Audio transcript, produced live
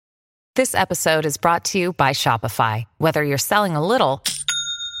This episode is brought to you by Shopify. Whether you're selling a little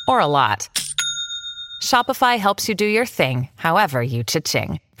or a lot, Shopify helps you do your thing, however you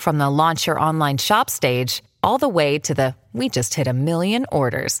cha-ching. From the launch your online shop stage, all the way to the we just hit 1 million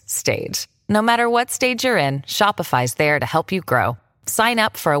orders stage. No matter what stage you're in, Shopify's there to help you grow. Sign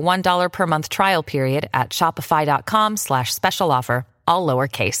up for a $1 per month trial period at shopify.com/special offer, all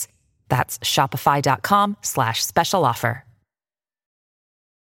lowercase. That's shopify.com/special offer.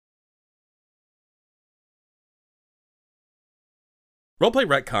 Roleplay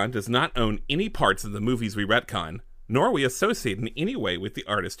Retcon does not own any parts of the movies we retcon, nor are we associated in any way with the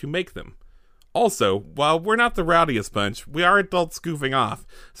artists who make them. Also, while we're not the rowdiest bunch, we are adults goofing off,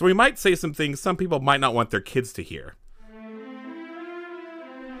 so we might say some things some people might not want their kids to hear.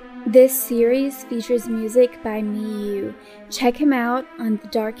 This series features music by Miyu. Check him out on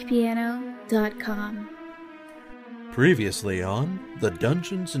thedarkpiano.com. Previously on the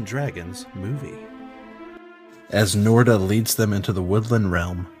Dungeons & Dragons movie. As Norda leads them into the woodland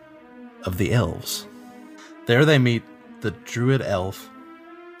realm of the elves. There they meet the druid elf,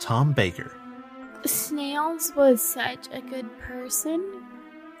 Tom Baker. Snails was such a good person.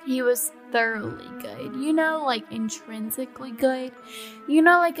 He was thoroughly good. You know, like intrinsically good. You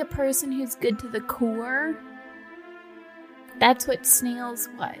know, like a person who's good to the core. That's what Snails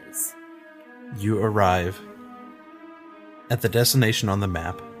was. You arrive at the destination on the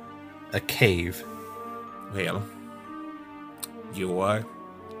map, a cave. Well, you are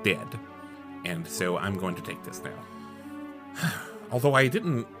dead, and so I'm going to take this now. Although I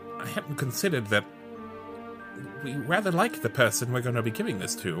hadn't considered that we rather like the person we're going to be giving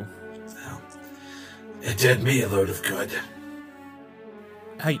this to. Well, it did me a load of good.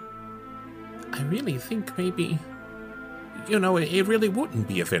 I really think maybe, it really wouldn't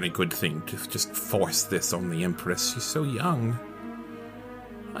be a very good thing to just force this on the Empress. She's so young.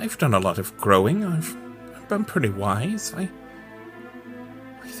 I've done a lot of growing. I've been pretty wise. I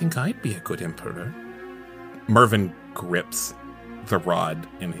think I'd be a good emperor. Mervyn grips the rod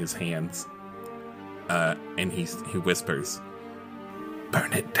in his hands, and he whispers,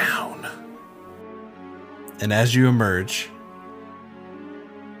 "Burn it down." And as you emerge,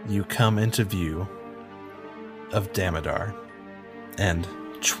 you come into view of Damodar and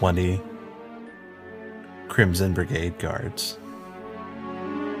 20 Crimson Brigade guards.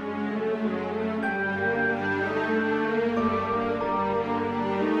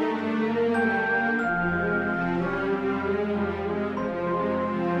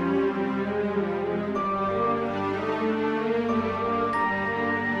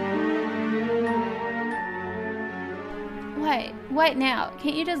 What now?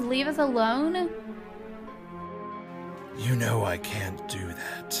 Can't you just leave us alone? You know I can't do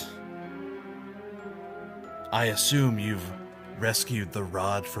that. I assume you've rescued the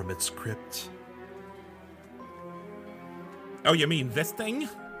rod from its crypt. Oh, you mean this thing?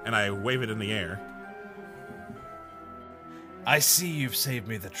 And I wave it in the air. I see you've saved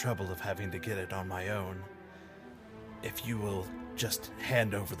me the trouble of having to get it on my own. If you will just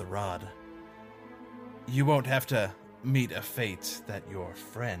hand over the rod, you won't have to meet a fate that your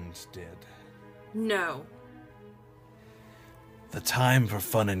friend did. No. The time for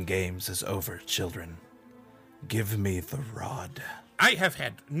fun and games is over, children. Give me the rod. I have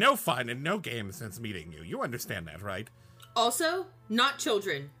had no fun and no games since meeting you. You understand that, right? Also, not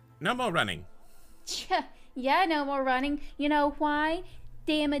children. No more running. Yeah, no more running. You know why?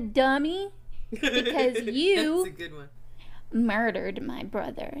 Damn it, dummy. Because you That's a good one. Murdered my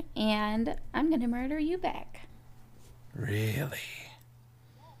brother, and I'm gonna murder you back. Really?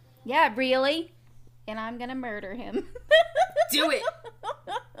 Yeah, really? And I'm gonna murder him. Do it.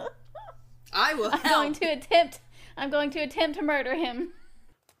 I will help. I'm going to attempt to murder him.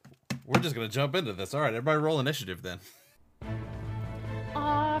 We're just gonna jump into this. All right, everybody roll initiative then.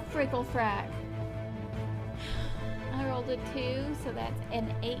 Aw, frickle frack. I rolled a 2, so that's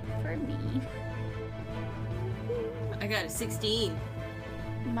an 8 for me. I got a 16.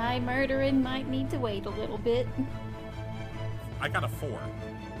 My murdering might need to wait a little bit. I got a 4.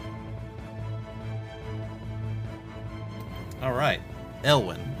 All right,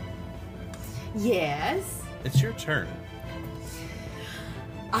 Elwyn, Yes? it's your turn.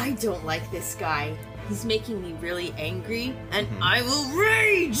 I don't like this guy. He's making me really angry, and I will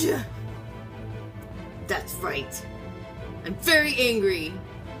rage! That's right. I'm very angry.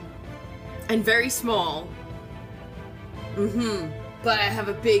 And very small. But I have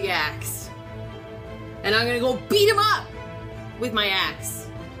a big axe. And I'm gonna go beat him up with my axe.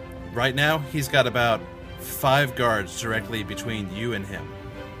 Right now, he's got about 5 guards directly between you and him.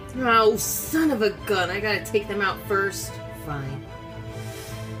 Oh, son of a gun. I gotta take them out first. Fine.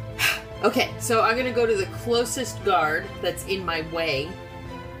 Okay, so I'm gonna go to the closest guard that's in my way,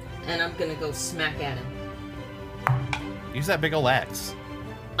 and I'm gonna go smack at him. Use that big ol' axe.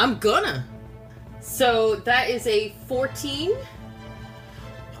 I'm gonna. So that is a 14.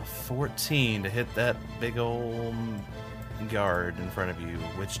 A 14 to hit that big ol' guard in front of you,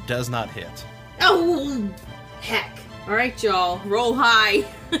 which does not hit. Oh, heck. All right, y'all. Roll high.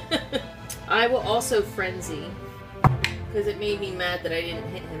 I will also frenzy, because it made me mad that I didn't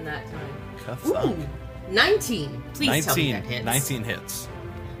hit him that time. Ooh, 19. Please tell me that hits. 19 hits.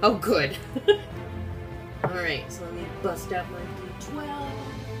 Oh, good. All right, so let me bust out my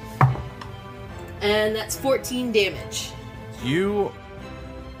D12. And that's 14 damage. You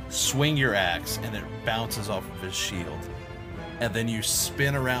swing your axe, and it bounces off of his shield. And then you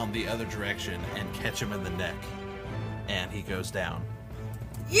spin around the other direction and catch him in the neck. And he goes down.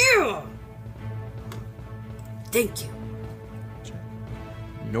 Yeah! Thank you.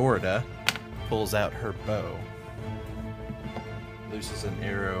 Norda pulls out her bow, looses an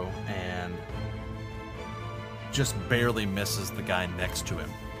arrow, and just barely misses the guy next to him.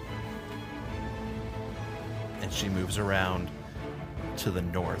 And she moves around to the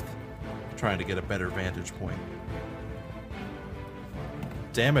north, trying to get a better vantage point.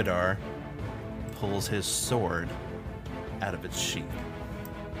 Damodar pulls his sword out of its sheath.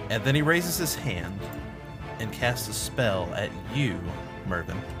 And then he raises his hand and casts a spell at you,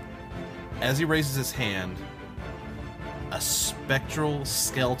 Mervin. As he raises his hand, a spectral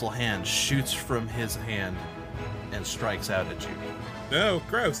skeletal hand shoots from his hand and strikes out at you. No,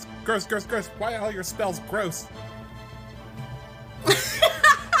 gross. Gross, gross, gross. Why are all your spells gross?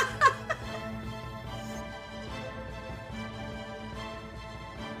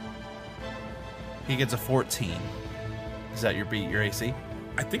 He gets a 14. Is that your AC?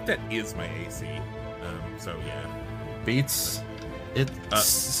 I think that is my AC. So yeah. Beats it.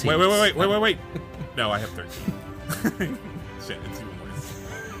 Wait. No, I have 13. Shit, it's even worse.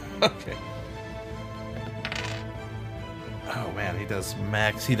 Okay. Oh man, he does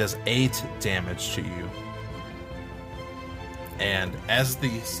max. He does 8 damage to you. And as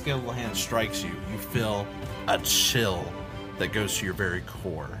the skeletal hand strikes you, you feel a chill that goes to your very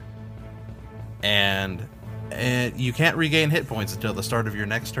core. And you can't regain hit points until the start of your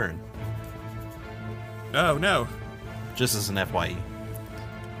next turn. Oh, no. Just as an FYE.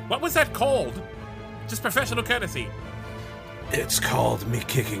 What was that called? Just professional courtesy. It's called me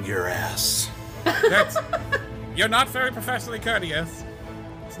kicking your ass. You're not very professionally courteous.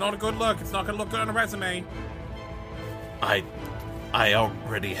 It's not a good look. It's not going to look good on a resume. I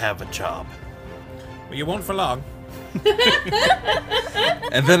already have a job. Well, you won't for long.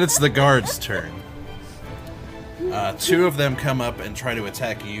 And then it's the guard's turn. 2 of them come up and try to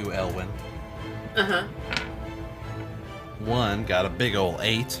attack you, Elwyn. Uh-huh. 1 got a big ol'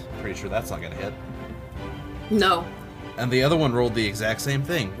 8. Pretty sure that's not gonna hit. No. And the other one rolled the exact same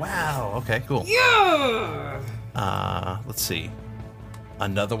thing. Wow, okay, cool. Yeah! Let's see.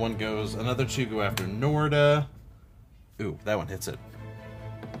 Another 2 go after Norda. Ooh, that one hits it.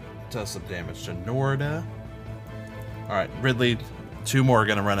 Does some damage to Norda. Alright, Ridley, 2 more are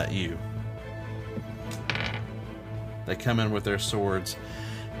gonna run at you. They come in with their swords.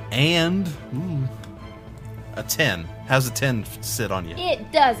 And a 10. How's a 10 sit on you?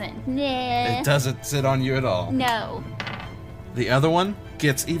 It doesn't. Nah. It doesn't sit on you at all. No. The other one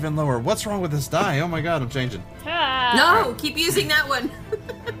gets even lower. What's wrong with this die? Oh my god, I'm changing. No, keep using that one.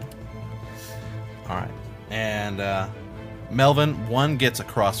 Alright. And Melvin, 1 gets a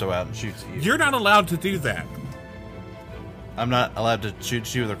crossbow out and shoots at you. You're not allowed to do that. I'm not allowed to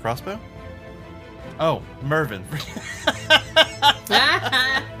shoot you with a crossbow? Oh, Mervin.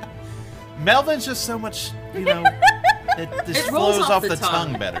 Melvin's just so much, it just flows off the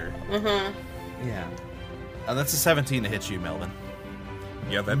tongue better. Uh-huh. Yeah. That's a 17 to hit you, Melvin.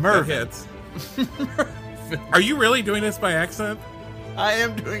 Yeah, that Mervin. hits. Are you really doing this by accident? I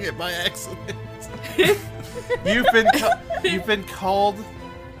am doing it by accident. You've been called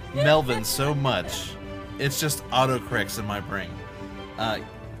Melvin so much, it's just autocorrects in my brain.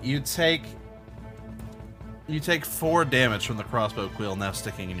 You take 4 damage from the crossbow quill now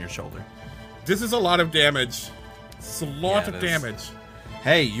sticking in your shoulder. This is a lot of damage. It's a lot of is. damage.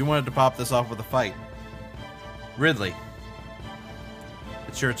 Hey, you wanted to pop this off with a fight. Ridley,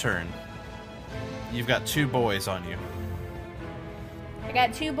 it's your turn. You've got 2 boys on you. I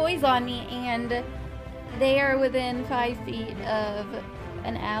got 2 boys on me, and they are within 5 feet of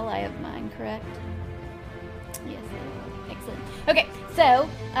an ally of mine, correct? Yes. Excellent. Okay, so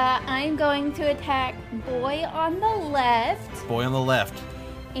I'm going to attack boy on the left. Boy on the left.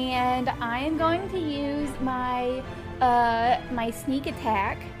 And I am going to use my my sneak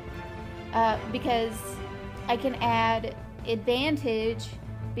attack because I can add advantage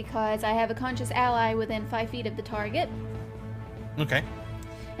because I have a conscious ally within 5 feet of the target. Okay.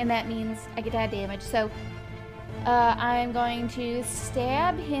 And that means I get to add damage. So I'm going to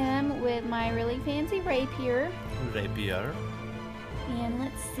stab him with my really fancy rapier. Rapier. And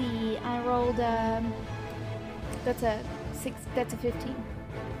let's see, I rolled that's a 15.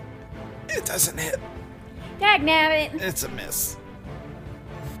 It doesn't hit. Dagnabbit! It's a miss.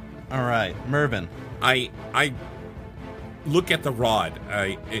 All right, Mervin. I look at the rod,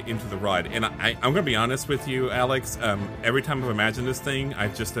 into the rod, and I'm going to be honest with you, Alex. Every time I've imagined this thing,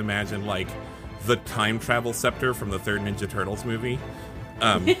 I've just imagined, like, the time travel scepter from the third Ninja Turtles movie.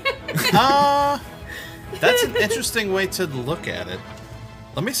 That's an interesting way to look at it.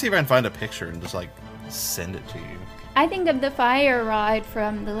 Let me see if I can find a picture and just, like, send it to you. I think of the fire rod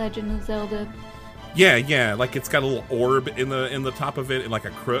from The Legend of Zelda. Yeah, like it's got a little orb in the top of it, and like a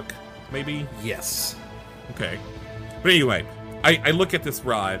crook, maybe? Yes. Okay. But anyway, I look at this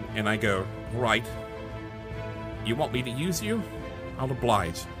rod, and I go, right, you want me to use you? I'll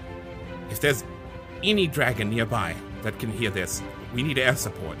oblige. If there's any dragon nearby that can hear this, we need air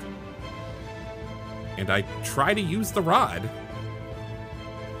support. And I try to use the rod.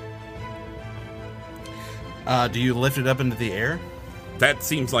 Do you lift it up into the air? That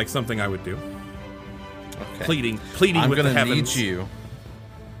seems like something I would do. Okay. Pleading I'm with the gonna heavens. need you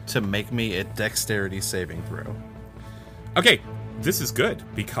to make me a dexterity saving throw. Okay, this is good,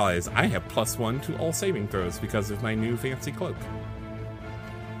 because I have +1 to all saving throws because of my new fancy cloak.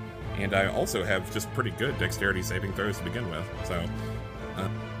 And I also have just pretty good dexterity saving throws to begin with. So,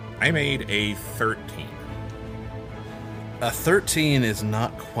 I made a 13. A 13 is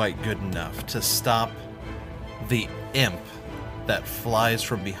not quite good enough to stop the imp that flies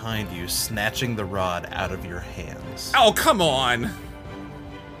from behind you, snatching the rod out of your hands. Oh, come on!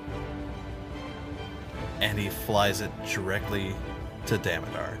 And he flies it directly to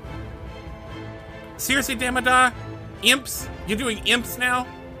Damodar. Seriously, Damodar? Imps? You're doing imps now?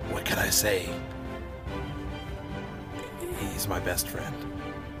 What can I say? He's my best friend.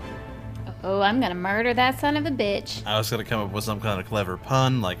 Oh, I'm gonna murder that son of a bitch. I was gonna come up with some kind of clever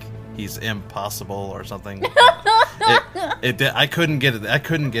pun, like he's impossible or something. I couldn't get it. I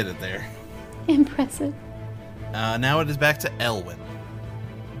couldn't get it there. Impressive. Now it is back to Elwyn.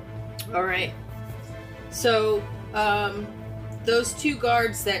 All right. So, those two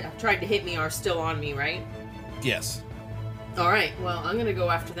guards that tried to hit me are still on me, right? Yes. All right. Well, I'm gonna go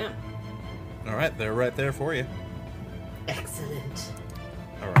after them. All right, they're right there for you. Excellent.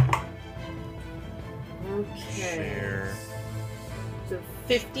 All right. Okay. Share. So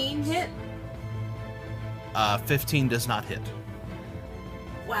 15 hit? 15 does not hit.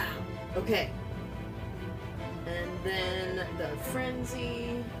 Wow. Okay. And then the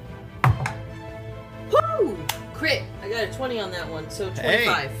frenzy. Woo! Crit. I got a 20 on that one, so 25.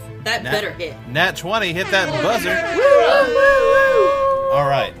 Hey, that better hit. Nat 20, hit that buzzer. All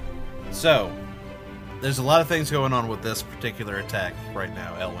right. So, there's a lot of things going on with this particular attack right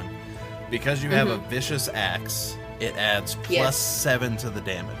now, Elwyn. Because you have a vicious axe, it adds +7 to the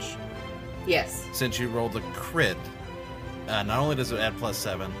damage. Yes. Since you rolled a crit, not only does it add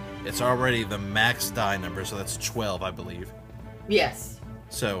 +7, it's already the max die number, so that's 12, I believe. Yes.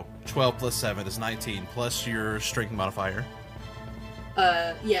 So 12 plus 7 is 19, plus your strength modifier.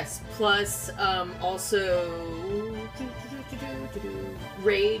 Yes. Plus, also,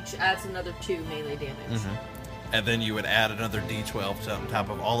 rage adds another 2 melee damage. And then you would add another d12 on top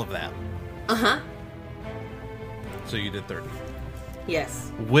of all of that. So you did 30.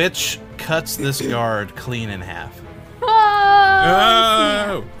 Yes. Which cuts this guard clean in half.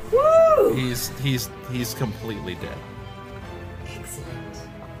 Oh! Woo! He's completely dead. Excellent.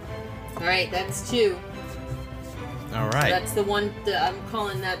 All right, that's 2. All right. That's the one. I'm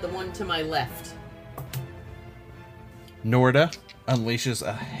calling that the one to my left. Norda unleashes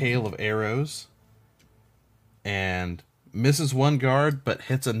a hail of arrows and misses one guard but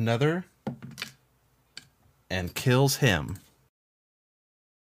hits another and kills him.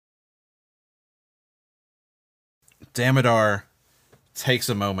 Damodar takes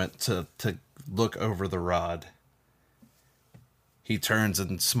a moment to look over the rod. He turns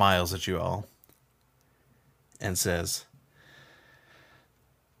and smiles at you all and says,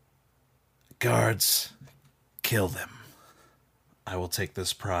 "Guards, kill them. I will take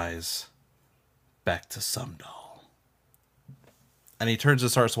this prize back to Sumdal." And he turns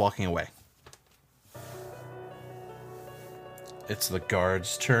and starts walking away. It's the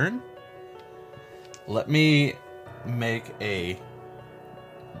guard's turn. Let me make a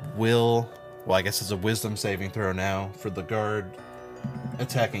I guess it's a wisdom saving throw now for the guard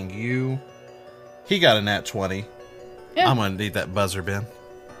attacking you. He got a nat 20. Yeah. I'm gonna need that buzzer, Ben.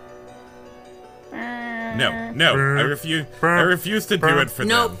 No, I refuse to do it for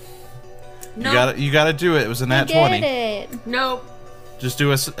Nope. them. Nope. You gotta do it. It was a nat I 20. did it. Nope. Just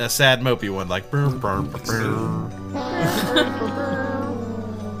do a sad mopey one, like burr, burr, burr.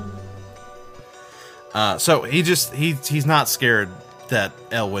 So he's not scared that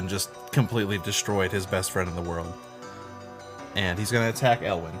Elwyn just completely destroyed his best friend in the world, and he's gonna attack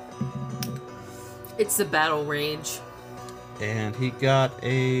Elwyn. It's the battle rage. And he got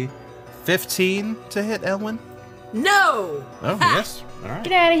a 15 to hit Elwyn. No! Oh Ha! yes, all right.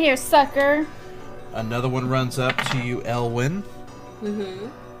 Get out of here, sucker. Another one runs up to you, Elwyn, Mm-hmm.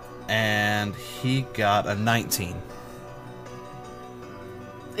 and he got a 19.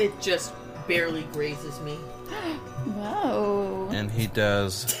 It just barely grazes me. Whoa. And he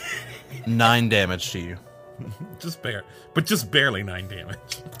does 9 damage to you. Just barely 9 damage.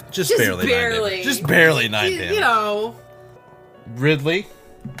 Just barely 9 damage. Just barely 9 damage. You know. Ridley,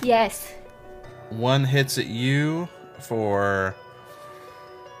 Yes. one hits at you for...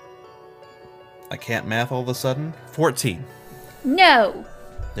 I can't math all of a sudden. 14. No.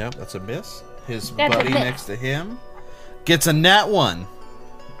 Yep, that's a miss. His That's a buddy miss. next to him gets a nat 1.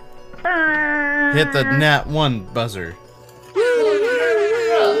 Hit the nat 1 buzzer.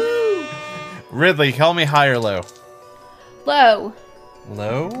 Ridley, call me high or low. Low.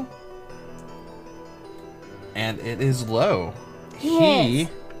 Low? And it is low. Yes.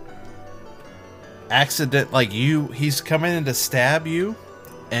 He's coming in to stab you,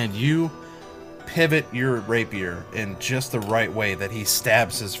 and you pivot your rapier in just the right way that he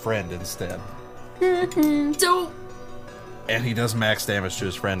stabs his friend instead. Don't. And he does max damage to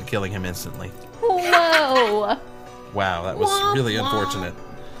his friend, killing him instantly. Whoa. Wow, that was Womp really womp. unfortunate.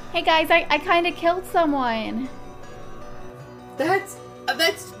 Hey guys, I kind of killed someone. That's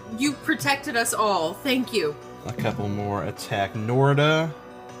you protected us all. Thank you. A couple more attack Norda,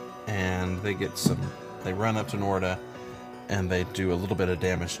 and they run up to Norda, and they do a little bit of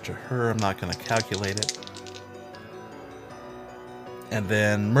damage to her. I'm not going to calculate it. And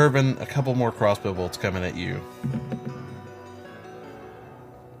then Mervin, a couple more crossbow bolts coming at you.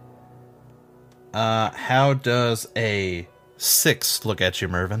 How does a 6 look at you,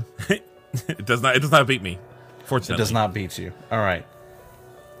 Mervin? It does not beat me. It Fortunately. does not beat you. All right.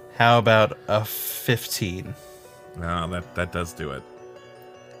 How about a 15? No, that does do it.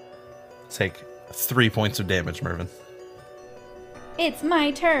 Take 3 points of damage, Mervin. It's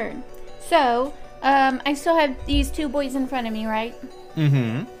my turn. So, I still have these 2 boys in front of me, right?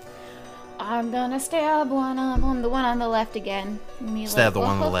 Mm-hmm. I'm gonna stab one of them, the one on the left again. Stab the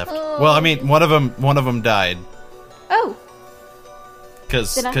one on the left. Well, I mean, one of them died Oh,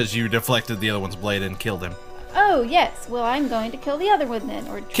 because you deflected the other one's blade and killed him. oh yes. Well, I'm going to kill the other one then,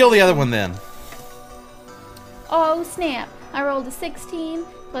 or Kill the other one then. Oh snap! I rolled a 16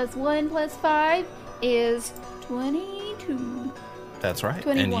 plus 1 plus 5 is 22. That's right.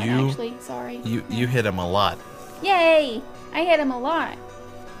 21 and actually. Sorry. you hit him a lot. Yay! I hit him a lot.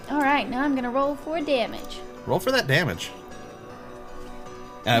 All right, now I'm gonna roll for damage. Roll for that damage.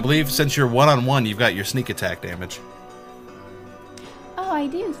 And I believe since you're one-on-one, you've got your sneak attack damage. Oh, I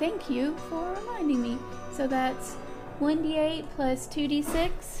do. Thank you for reminding me. So that's 1d8 plus 2d6.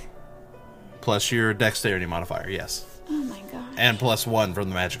 Plus your dexterity modifier, yes. Oh my gosh. And plus 1 from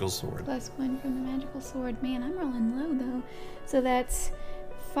the magical sword. Plus 1 from the magical sword. Man, I'm rolling low though. So that's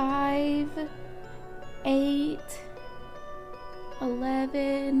 5, 8,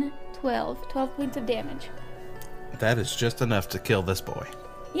 11, 12. 12 points of damage. That is just enough to kill this boy.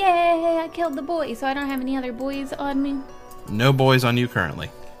 Yay! I killed the boy, so I don't have any other boys on me. No boys on you currently.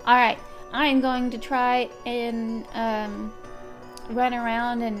 Alright, I'm going to try and run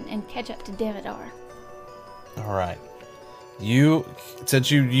around and catch up to Demidar. Alright.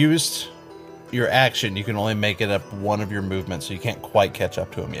 Since you used your action, you can only make it up one of your movements, so you can't quite catch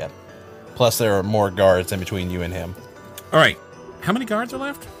up to him yet. Plus, there are more guards in between you and him. All right. How many guards are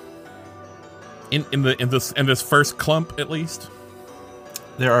left? In this first clump, at least.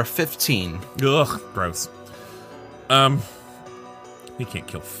 There are 15. Ugh, gross. We can't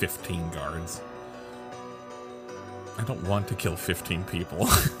kill 15 guards. I don't want to kill 15 people.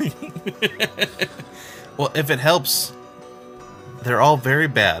 Well, if it helps, they're all very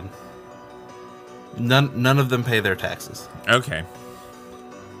bad. None of them pay their taxes. Okay.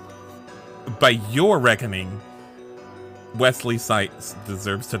 By your reckoning, Wesley Sykes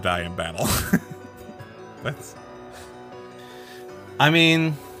deserves to die in battle. That's. I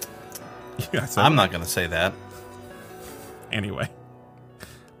mean, Yeah, so I'm not going to say that. Anyway.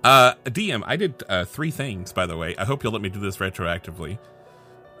 DM, I did 3 things, by the way. I hope you'll let me do this retroactively.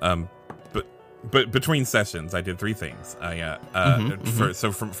 But between sessions, I did 3 things.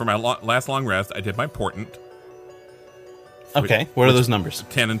 For my last long rest, I did my portent. Okay, what are those numbers?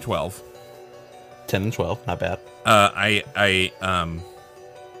 10 and 12. 10 and 12, not bad. I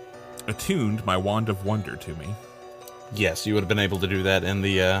attuned my Wand of Wonder to me. Yes, you would have been able to do that in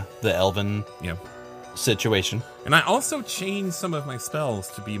the elven situation. And I also changed some of my spells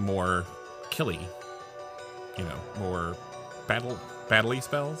to be more killy. More battle-y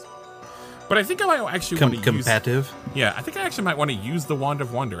spells. But I think I might actually want to use... Combative? Yeah, I think I actually might want to use the Wand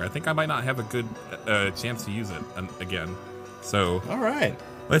of Wonder. I think I might not have a good chance to use it again. So... All right.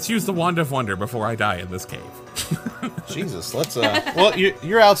 Let's use the Wand of Wonder before I die in this cave. Jesus, let's... well,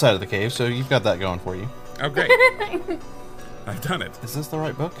 you're outside of the cave, so you've got that going for you. Oh, great. I've done it. Is this the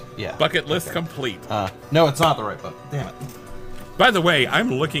right book? Yeah. Bucket list complete. No, it's not the right book. Damn it. By the way,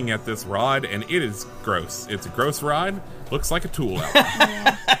 I'm looking at this rod, and it is gross. It's a gross rod. Looks like a tool out.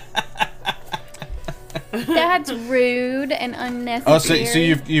 That's rude and unnecessary. Oh, so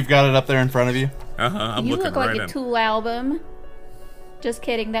you've got it up there in front of you? Uh-huh, I'm you looking look like right a in. Tool album. Just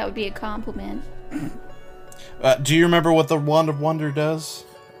kidding, that would be a compliment. Do you remember what the Wand of Wonder does?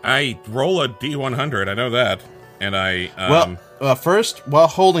 I roll a D100, I know that. And I... first, while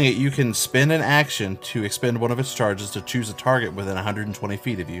holding it, you can spend an action to expend one of its charges to choose a target within 120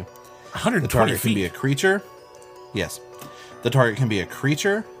 feet of you. 120 The target feet? can be a creature. Yes. The target can be a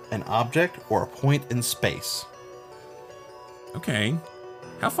creature, an object, or a point in space. Okay.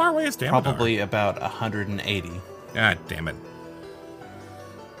 How far away is Damodar? Probably about 180. God damn it.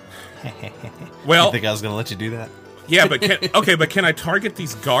 Well, I think I was going to let you do that. Yeah, but can I target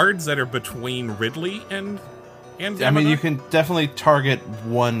these guards that are between Ridley and Damodar? I mean, you can definitely target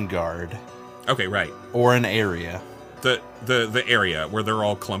one guard. Okay, right. Or an area. The area where they're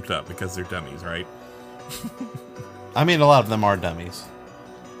all clumped up because they're dummies, right? I mean, a lot of them are dummies.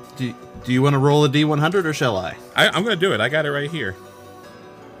 Do you want to roll a D100 or shall I? I'm going to do it. I got it right here.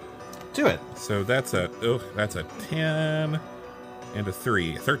 Do it. So that's a 10 and a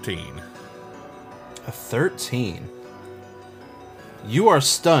 3. 13. A 13. You are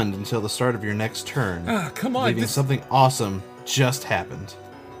stunned until the start of your next turn. Come on. Believing something awesome just happened.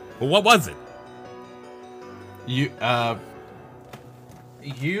 Well, what was it? You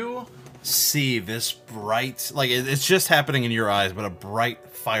see this bright, like it's just happening in your eyes, but a bright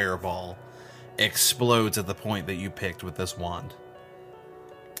fireball explodes at the point that you picked with this wand.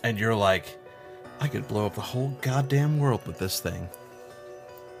 And you're like, I could blow up the whole goddamn world with this thing.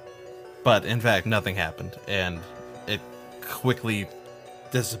 But in fact, nothing happened, and it quickly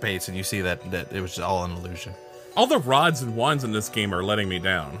dissipates, and you see that it was all an illusion. All the rods and wands in this game are letting me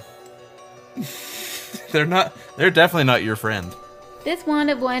down. They're definitely not your friend. This Wand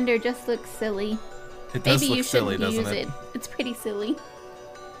of Wonder just looks silly. It does Maybe look you silly, shouldn't doesn't use it? It's pretty silly.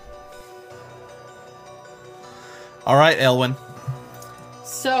 All right, Elwyn.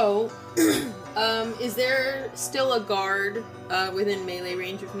 So, is there still a guard within melee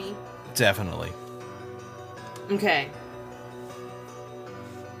range of me? Definitely. Okay.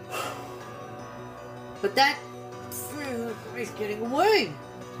 But that guy's getting away.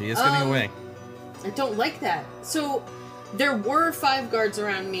 He is getting away. I don't like that. So, there were 5 guards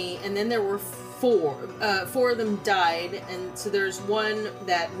around me, and then there were 4. 4 of them died, and so there's one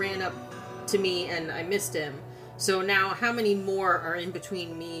that ran up to me, and I missed him. So now, how many more are in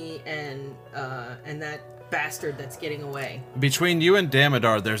between me and that bastard that's getting away? Between you and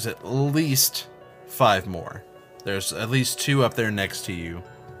Damodar, there's at least 5 more. There's at least 2 up there next to you,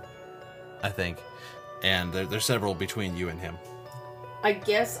 I think. And there's several between you and him. I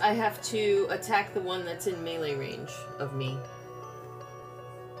guess I have to attack the one that's in melee range of me.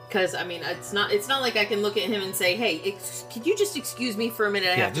 Because, I mean, it's not like I can look at him and say, hey, could you just excuse me for a minute?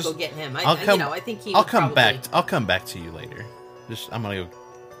 I have to go get him. I think he I'll come back to you later. I'm going to go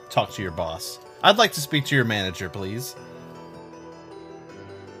talk to your boss. I'd like to speak to your manager, please.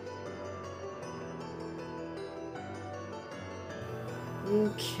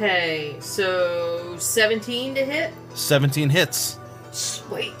 Okay, so 17 to hit? 17 hits.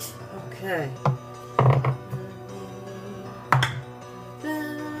 Sweet. Okay.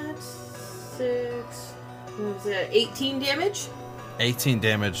 That's 6. What was that? 18 damage? 18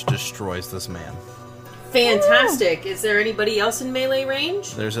 damage destroys this man. Fantastic. Is there anybody else in melee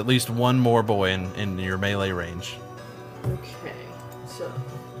range? There's at least one more boy in your melee range. Okay, so...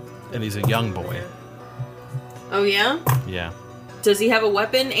 And he's a young boy. Oh, yeah? Yeah. Does he have a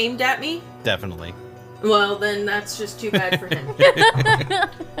weapon aimed at me? Definitely. Well, then that's just too bad for him.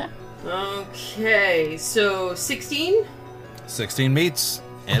 Okay, so 16? 16 meets.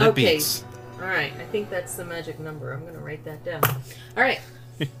 And it beats. Alright, I think that's the magic number. I'm going to write that down. Alright.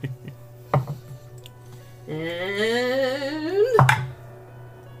 And...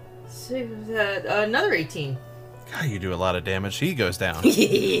 another 18. God, you do a lot of damage. He goes down.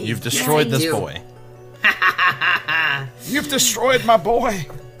 You've destroyed this boy. You've destroyed my boy.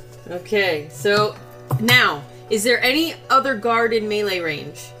 Okay, so now, is there any other guard in melee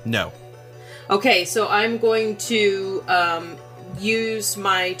range? No. Okay, so I'm going to use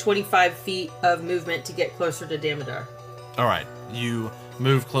my 25 feet of movement to get closer to Damodar. All right, you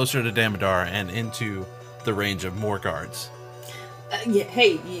move closer to Damodar and into the range of more guards. Yeah,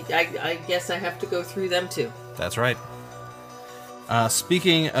 hey, I guess I have to go through them too. That's right.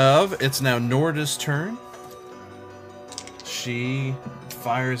 Speaking of, it's now Norda's turn. She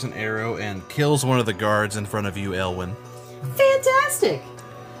fires an arrow and kills one of the guards in front of you, Elwyn. Fantastic!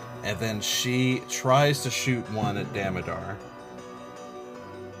 And then she tries to shoot one at Damodar.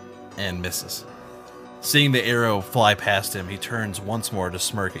 And misses. Seeing the arrow fly past him, he turns once more to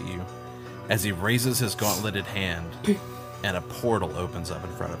smirk at you as he raises his gauntleted hand and a portal opens up in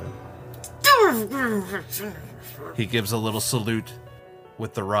front of him. He gives a little salute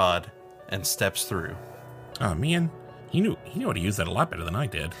with the rod and steps through. Oh man, he knew how to use that a lot better than I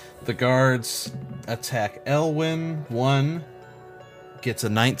did. The guards attack Elwyn. One gets a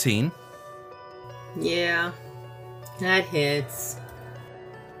 19. Yeah, that hits.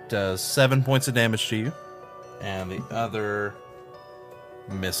 Does 7 points of damage to you. And the other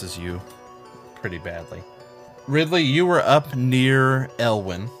misses you pretty badly. Ridley, you were up near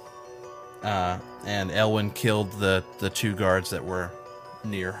Elwyn. And Elwyn killed the two guards that were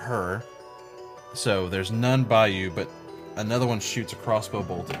near her. So there's none by you, but another one shoots a crossbow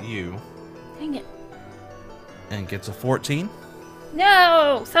bolt at you. Dang it. And gets a 14.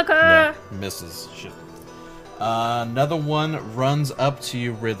 No, sucker! No, misses. Shit. Another one runs up to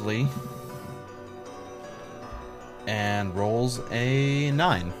you, Ridley. And rolls a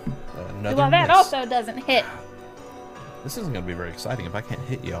 9. Another Well, that miss. also doesn't hit. This isn't going to be very exciting if I can't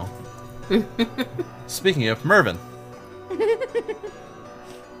hit y'all. Speaking of, Mervin.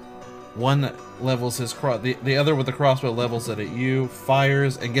 One levels his the other with the crossbow levels it at you,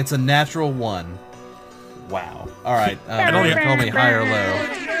 fires, and gets a natural 1. Wow. All right. Call me high or low.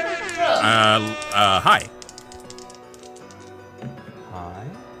 Hi. High.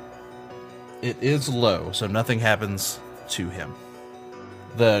 It is low, so nothing happens to him.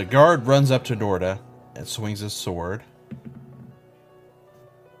 The guard runs up to Norda and swings his sword.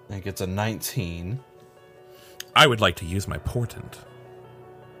 And gets a 19. I would like to use my portent.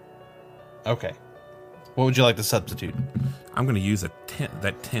 Okay. What would you like to substitute? I'm going to use that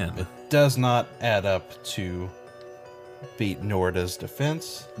 10. It does not add up to beat Norda's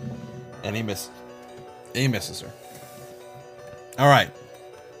defense. And he misses her. All right.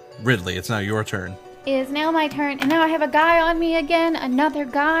 Ridley, it's now your turn. It is now my turn, and now I have a guy on me again. Another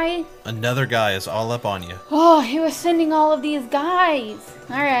guy. Another guy is all up on you. Oh, he was sending all of these guys.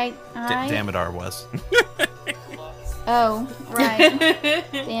 All right. Damodar was. Oh, right.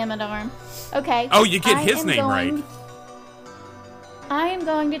 Damodar. Okay. Oh, you get his name right. I am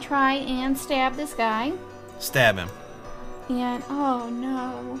going to try and stab this guy. Stab him. And, oh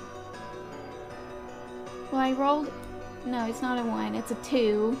no. Well, I rolled... No, it's not a 1, it's a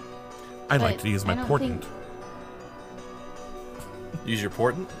 2. I'd like to use my portent. Use your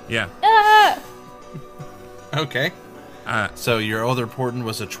portent? Yeah. Ah! Okay. So your other portent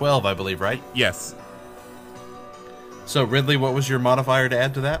was a 12, I believe, right? Yes. So, Ridley, what was your modifier to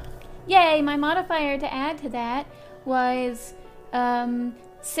add to that? Yay, my modifier to add to that was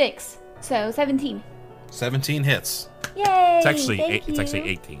 6. So 17. 17 hits. Yay! It's actually thank it's you. actually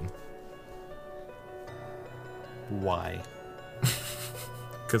 18. Why?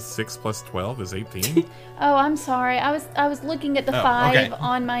 Because 6 plus 12 is 18. Oh, I'm sorry. I was looking at the 5 okay.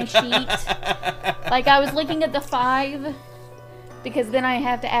 on my sheet. Like I was looking at the 5 because then I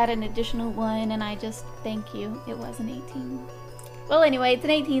have to add an additional 1, and I just thank you. It was an 18. Well, anyway, it's an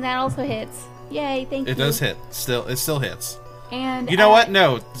 18. That also hits. Yay! Thank you. It does hit. It still hits. And you know what?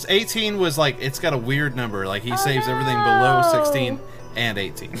 No, 18 was like it's got a weird number. Like he saves everything below 16 and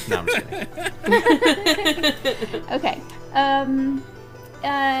 18. No, I'm just kidding. Okay.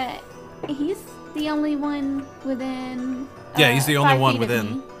 He's the only one within. Yeah, he's the only 5 one feet of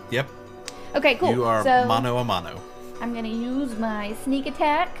within. me. Yep. Okay, cool. You are so mano a mano. I'm gonna use my sneak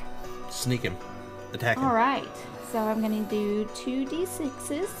attack. Sneak him. Attack him. All right. So I'm gonna do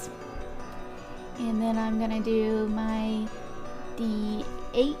 2d6s, and then I'm gonna do my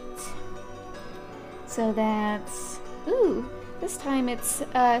d8. So that's this time it's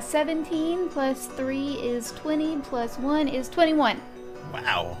 17 plus 3 is 20 plus 1 is 21.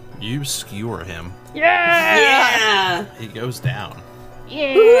 Wow. You skewer him. Yeah! He goes down.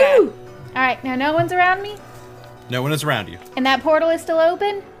 Yeah. Alright, now no one's around me? No one is around you. And that portal is still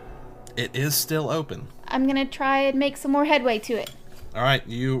open? It is still open. I'm gonna try and make some more headway to it. All right,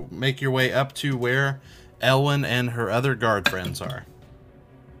 you make your way up to where Elwyn and her other guard friends are.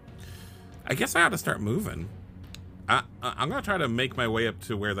 I guess I ought to start moving. I'm going to try to make my way up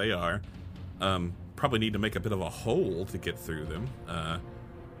to where they are. Probably need to make a bit of a hole to get through them.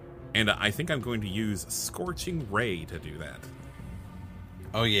 And I think I'm going to use Scorching Ray to do that.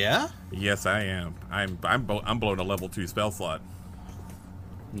 Oh, yeah? Yes, I am. I'm blowing a level 2 spell slot.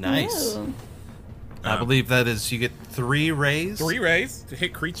 Nice. Ooh. I believe that is, you get 3 rays? 3 rays to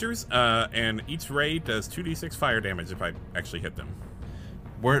hit creatures, and each ray does 2d6 fire damage if I actually hit them.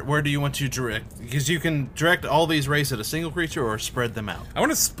 Where do you want to direct? Because you can direct all these rays at a single creature or spread them out. I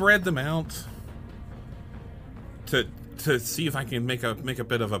want to spread them out to see if I can make a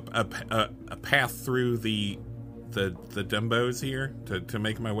bit of a path through the Dumbos here to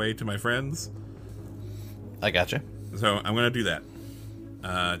make my way to my friends. I gotcha. So I'm going to do that.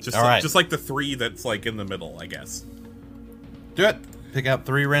 Just like the 3 that's like in the middle, I guess. Do it. Pick out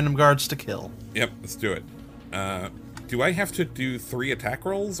 3 random guards to kill. Yep, let's do it. Do I have to do 3 attack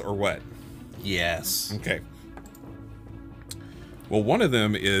rolls or what? Yes. Okay. Well, one of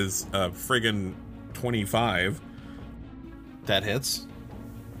them is friggin' 25. That hits.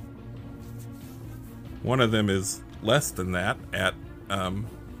 One of them is less than that at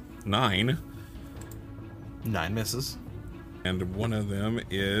 9. 9 misses. And one of them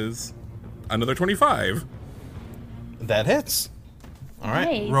is another 25. That hits. All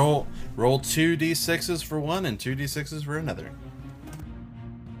right. Nice. Roll 2 d6s for one and 2 d6s for another.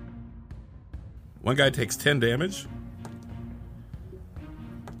 One guy takes 10 damage.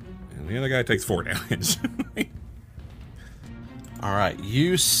 And the other guy takes 4 damage. All right.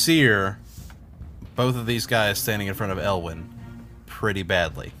 You sear both of these guys standing in front of Elwyn pretty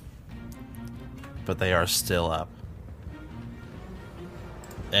badly. But they are still up.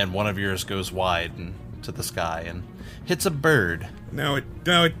 And one of yours goes wide and to the sky and hits a bird. No,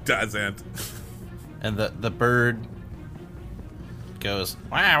 it doesn't. And the bird goes,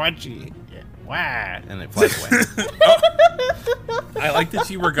 wow, what you, wow, and it flies away. I like that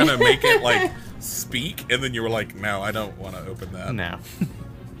you were gonna make it like speak, and then you were like, "No, I don't want to open that." No.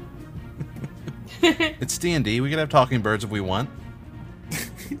 It's D&D. We can have talking birds if we want.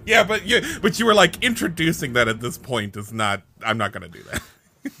 Yeah, but you were like introducing that at this point is not. I'm not gonna do that.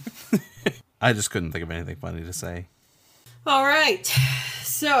 I just couldn't think of anything funny to say. All right.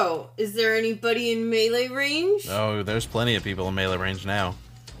 So, is there anybody in melee range? Oh, there's plenty of people in melee range now.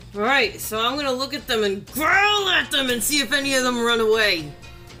 All right. So I'm gonna look at them and growl at them and see if any of them run away.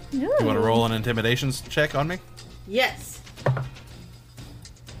 You want to roll an intimidations check on me? Yes.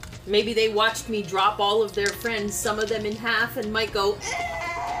 Maybe they watched me drop all of their friends, some of them in half, and might go,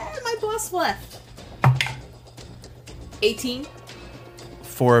 my boss left. 18.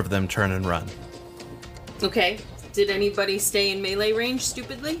 4 of them turn and run. Okay. Did anybody stay in melee range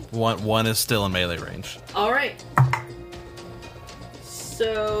stupidly? One is still in melee range. All right.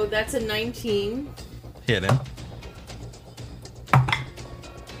 So that's a 19. Hit him.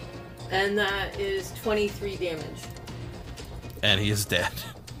 And that is 23 damage. And he is dead.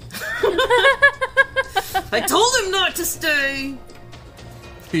 I told him not to stay!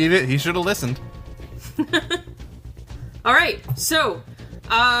 He should have listened. Alright, so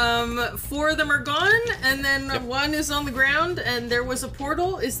 4 of them are gone, and then one is on the ground, and there was a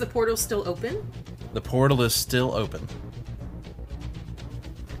portal. Is the portal still open? The portal is still open.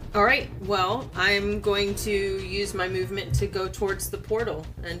 Alright, well, I'm going to use my movement to go towards the portal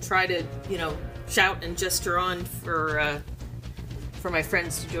and try to, shout and gesture on for my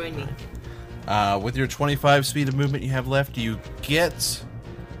friends to join me. With your 25 speed of movement you have left, you get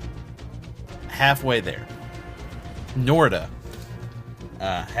halfway there. Norda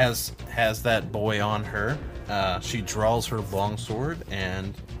has that boy on her. She draws her longsword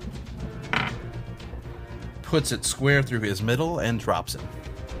and puts it square through his middle and drops him.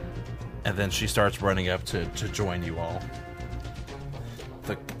 And then she starts running up to join you all.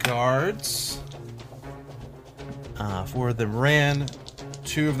 The guards, 4 of them ran.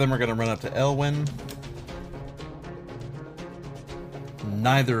 2 of them are going to run up to Elwyn.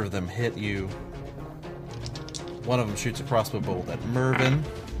 Neither of them hit you. One of them shoots a crossbow bolt at Mervin.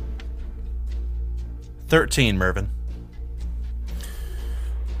 13, Mervin.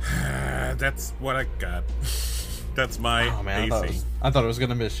 That's what I got. That's my AC. I thought it was going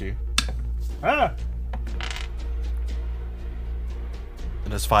to miss you. Ah! It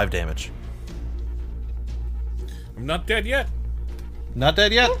does 5 damage. I'm not dead yet. Not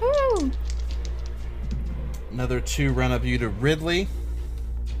dead yet. Woohoo! Another 2 run up you to Ridley.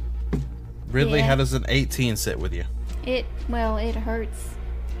 Ridley, Yeah. how does an 18 sit with you? It hurts.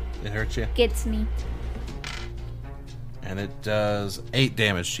 It hurts you? Gets me. And it does 8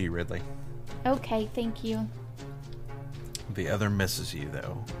 damage to you, Ridley. Okay, thank you. The other misses you,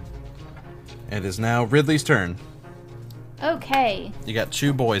 though. It is now Ridley's turn. Okay. You got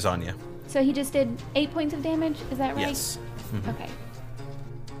 2 boys on you. So he just did 8 points of damage? Is that right? Yes. Okay.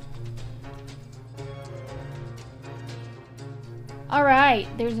 Alright,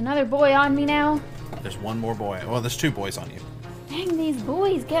 there's another boy on me now. There's 1 more boy. Well, there's 2 boys on you. Dang, these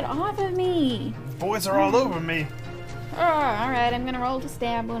boys, get off of me. Boys are all over me. Alright, I'm gonna roll to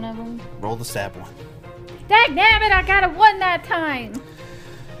stab one of them. Roll the stab one. Dag damn it, I got a 1 that time.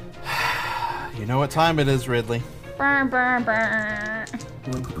 You know what time it is, Ridley. Burn, burn, burn.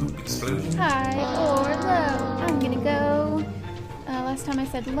 High or low? I'm gonna go. Last time I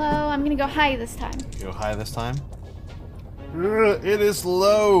said low. I'm gonna go high this time. Go high this time. It is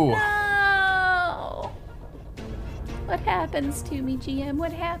low. No! What happens to me, GM?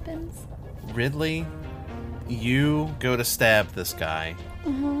 What happens? Ridley, you go to stab this guy,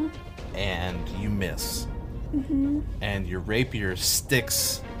 and you miss. And your rapier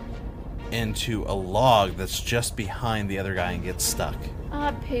sticks into a log that's just behind the other guy and gets stuck.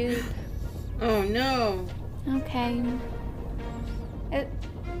 Ah, poop. Oh no. Okay.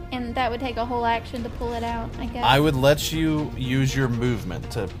 And that would take a whole action to pull it out, I guess. I would let you use your movement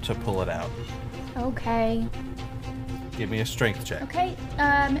to pull it out. Okay. Give me a strength check. Okay,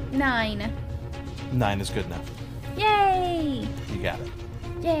 9. 9 is good enough. Yay! You got it.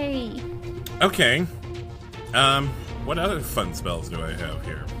 Yay! Okay. What other fun spells do I have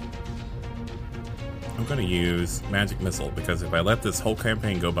here? I'm going to use Magic Missile, because if I let this whole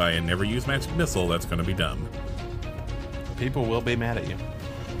campaign go by and never use Magic Missile, that's going to be dumb. People will be mad at you.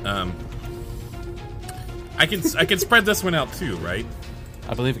 I can spread this one out too, right?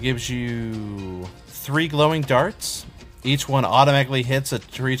 I believe it gives you 3 glowing darts. Each one automatically hits a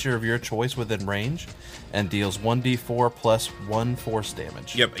creature of your choice within range and deals 1d4 plus 1 force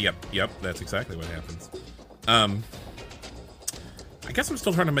damage. Yep. That's exactly what happens. I guess I'm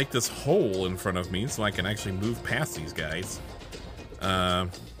still trying to make this hole in front of me so I can actually move past these guys.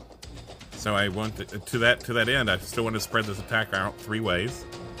 So I want to that end. I still want to spread this attack out 3 ways.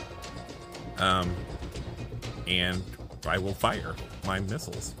 And I will fire my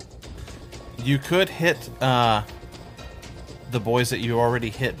missiles. You could hit the boys that you already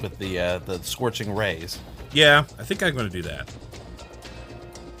hit with the scorching rays. Yeah, I think I'm going to do that.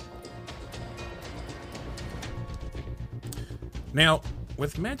 Now,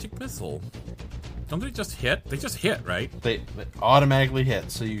 with Magic Missile, don't they just hit? They just hit, right? They automatically hit,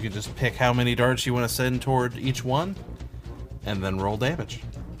 so you can just pick how many darts you want to send toward each one, and then roll damage.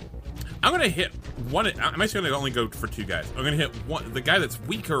 I'm going to hit one. I'm actually going to only go for 2 guys. I'm going to hit one, the guy that's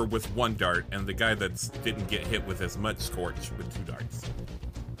weaker with 1 dart, and the guy that didn't get hit with as much scorch with 2 darts.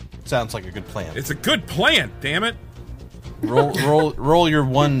 Sounds like a good plan. It's a good plan, damn it! Roll your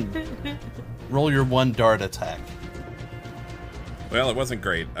one dart attack. Well, it wasn't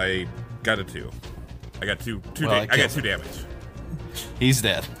great. I got a 2. I got 2 Well, I got 2 damage. He's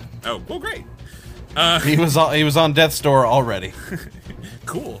dead. Oh, well, great. He was on death's door already.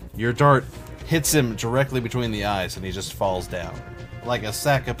 Cool. Your dart hits him directly between the eyes, and he just falls down like a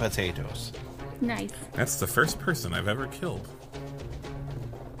sack of potatoes. Nice. That's the first person I've ever killed.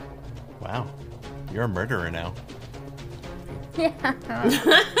 Wow, you're a murderer now. Yeah.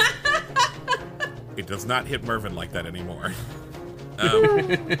 It does not hit Mervin like that anymore.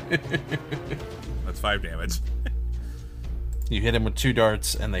 That's 5 damage. You hit him with 2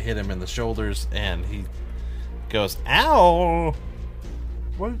 darts, and they hit him in the shoulders, and he goes, "Ow!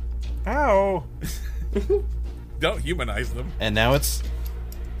 What? Ow!" Don't humanize them. And now it's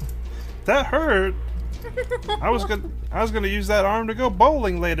that hurt. I was gonna use that arm to go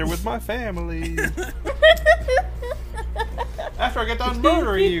bowling later with my family. After I get done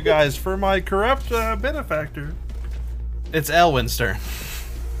murdering you guys for my corrupt benefactor. It's Elwyn's turn.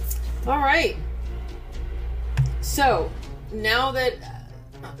 All right. So now that,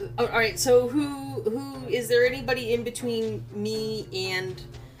 all right. So who is there? Anybody in between me and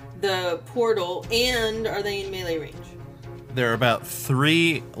the portal? And are they in melee range? There are about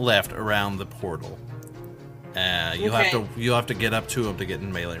 3 left around the portal. You'll have to get up to them to get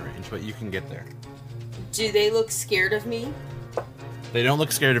in melee range, but you can get there. Do they look scared of me? They don't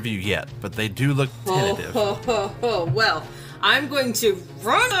look scared of you yet, but they do look tentative. Well, I'm going to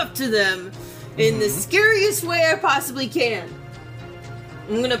run up to them in the scariest way I possibly can.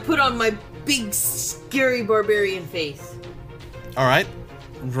 I'm going to put on my big, scary barbarian face. All right.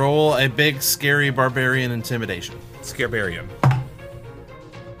 Roll a big, scary barbarian intimidation. Scarbarian.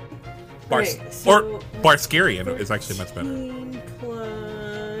 Right, so Barscarian is actually much better. 15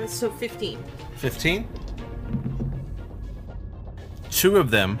 plus... So 15. 15. 2 of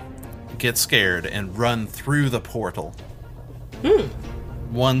them get scared and run through the portal.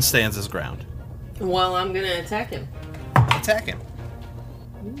 1 stands his ground. Well, I'm gonna attack him. Attack him.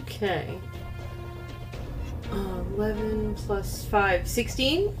 Okay. 11 plus 5.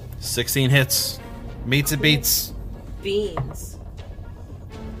 16? 16 hits. Meets and beats. Beans.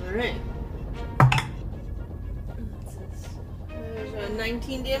 Alright.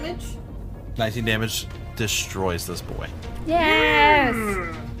 19 damage? 19 damage. Destroys this boy. Yes!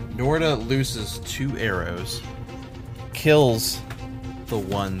 Norda loses 2 arrows. Kills the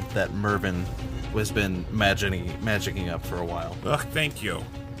one that Mervin has been magicking up for a while. Ugh, thank you.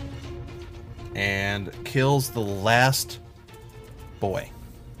 And kills the last boy.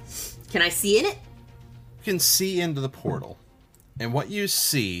 Can I see in it? You can see into the portal. And what you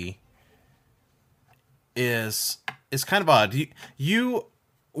see is kind of odd. You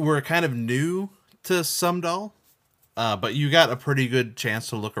were kind of new to Sumdal, but you got a pretty good chance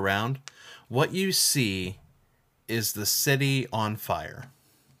to look around. What you see is the city on fire.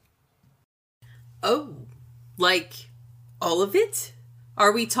 Oh, like all of it?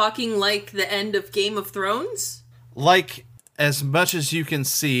 Are we talking like the end of Game of Thrones? Like, as much as you can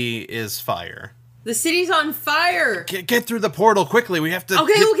see is fire. The city's on fire! Get through the portal quickly. We have to...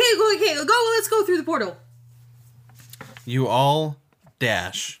 Okay. Go, let's go through the portal. You all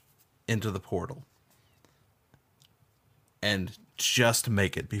dash into the portal. And just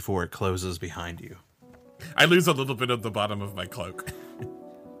make it before it closes behind you. I lose a little bit of the bottom of my cloak.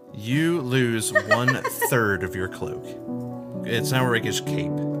 You lose 1/3 of your cloak. It's now a rakish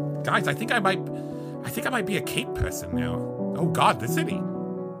cape. Guys, I think I might be a cape person now. Oh God, the city.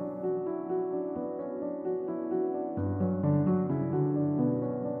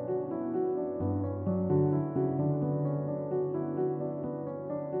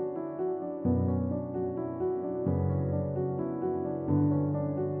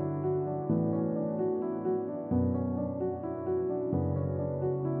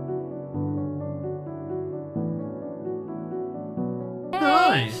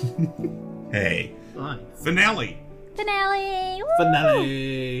 Hey. Nice. Finale. Finale! Woo!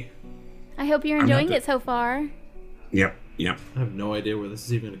 Finale. I hope you're enjoying it so far. Yep. I have no idea where this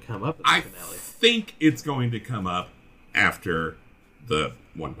is even going to come up in the I finale. think it's going to come up after the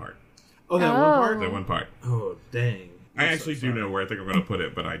one part. Oh, that one part? That one part. Oh, dang. I actually do know where I think I'm going to put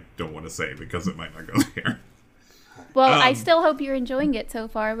it, but I don't want to say because it might not go there. Well, I still hope you're enjoying it so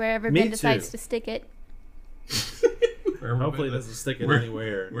far, wherever Me Ben decides too. to stick it. Hopefully it doesn't stick it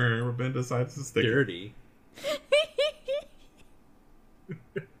anywhere Wherever Ben decides to stick it. dirty.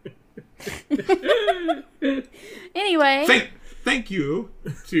 Anyway. Thank you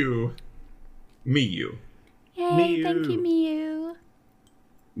to Miyu. Yay, thank you, Miyu.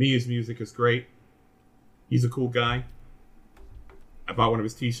 Miyu's music is great. He's a cool guy. I bought one of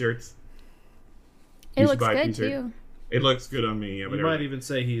his t-shirts. It You looks should buy a good, t-shirt. too. It looks good on me. Yeah, You whatever. might even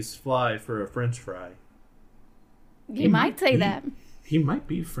say he's fly for a French fry. You might say that. He might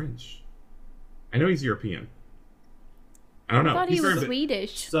be French. I know he's European. I don't know. I thought He's he was very-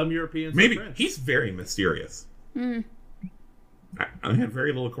 Swedish. Some Europeans Maybe. are French. He's very mysterious. I had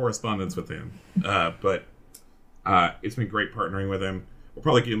very little correspondence with him. But it's been great partnering with him. We'll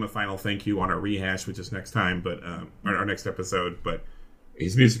probably give him a final thank you on our rehash, which is next time, but our next episode. But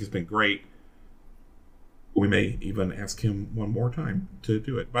his music has been great. We may even ask him one more time to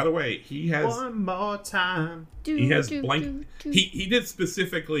do it. By the way, he has One more time. he has blank. He did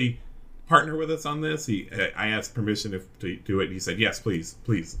specifically partner with us on this. I asked permission to do it. And he said yes, please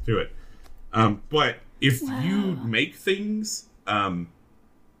do it. But if you make things,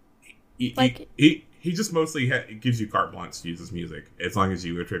 he just mostly gives you carte blanche to use his music as long as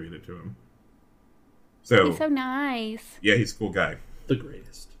you attribute it to him. So He's so nice. yeah, he's a cool guy. The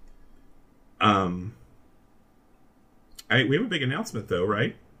greatest. We have a big announcement though,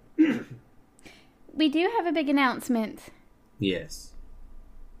 right? We do have a big announcement. Yes.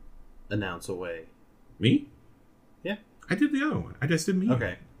 Announce away. Me? Yeah. I did the other one. I just did me.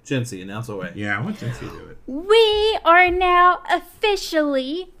 Okay. Jency, announce away. Yeah, I want Jency to do it. We are now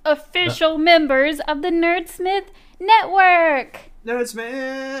official members of the Nerdsmith Network.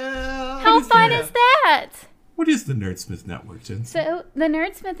 Nerdsmith! How fun is that? What is the Nerdsmith Network, Jency? So the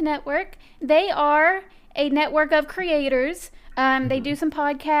Nerdsmith Network, they are a network of creators. They do some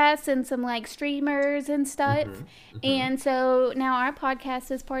podcasts and some like streamers and stuff. And so now our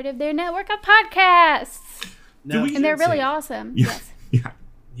podcast is part of their network of podcasts. Now, And they're really Jinxie, awesome. Yeah. Yes. Yeah.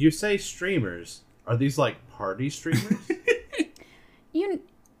 You say streamers. Are these like party streamers?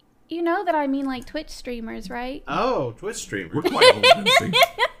 You know that I mean like Twitch streamers, right? Oh, Twitch streamers. We're quite old, Lindsay.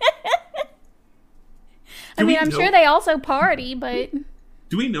 I mean, I'm sure they also party, but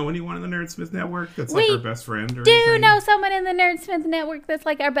Do we know anyone in the Nerdsmith Network that's We like our best friend? Or do anything? know someone in the Nerdsmith Network that's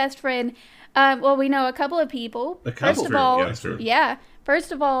like our best friend. Well, we know a couple of people. A couple. First of all, Yeah, that's true. yeah.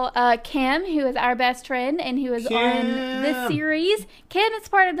 First of all, Kim, who is our best friend and who is on this Kim. series. Kim is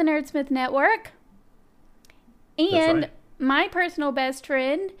part of the Nerdsmith Network. And right. my personal best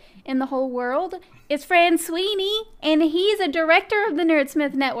friend in the whole world is Fran Sweeney, and he's a director of the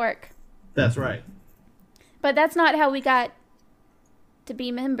Nerdsmith Network. That's right. But that's not how we got to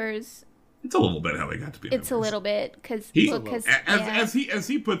be members. It's a little bit how we got to be. It's a members. little bit because He- yeah, as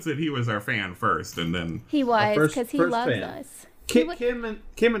he puts it, he was our fan first, and then he was first- because he first loves fan. us.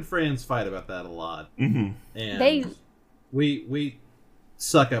 Kim and Franz fight about that a lot, and They- we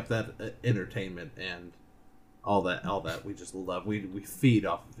suck up that entertainment and all that. We just love. We feed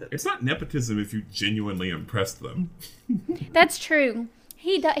off of it. it's not nepotism if you genuinely impress them. That's true.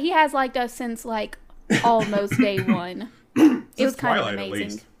 He has liked us since like almost day one. It was kind of Twilight, at amazing.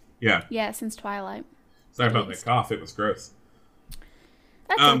 least. Yeah. Yeah, since Twilight. Sorry about least. that cough. It was gross.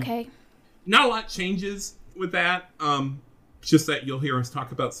 That's Um, okay. Not a lot changes with that. Just that you'll hear us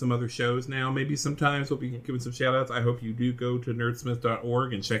talk about some other shows now. Maybe sometimes we'll be giving some shout outs. I hope you do go to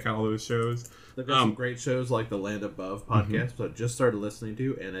nerdsmith.org and check out all those shows. They've got some great shows like the Land Above podcast, which I just started listening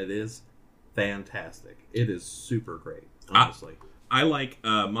to, and it is fantastic. It is super great, honestly. I like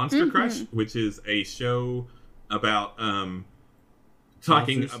Monster Crush, which is a show about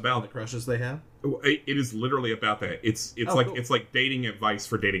talking Monsters, about the crushes they have. It is literally about that. It's Oh, like cool. it's like dating advice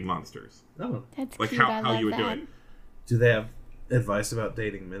for dating monsters. Oh, That's Like cute. I how love you would do that. it. do they have advice about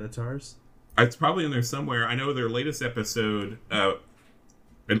dating minotaurs? It's probably in there somewhere. I know their latest episode, and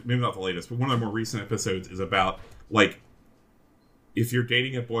maybe not the latest, but one of the more recent episodes is about like if you're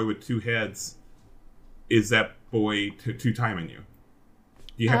dating a boy with two heads, is that boy two timing you?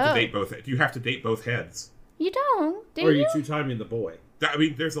 You have to Oh. date both. You have to date both heads. You don't, do Or are you? you two-timing the boy? I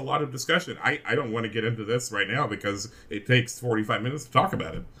mean, there's a lot of discussion. I don't want to get into this right now because it takes 45 minutes to talk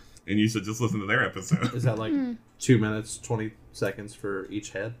about it. And you should just listen to their episode. Is that like 2 minutes, 20 seconds for each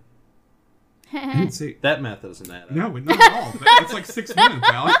head? I didn't see. That math doesn't add up. No, not at all. That's like 6 minutes,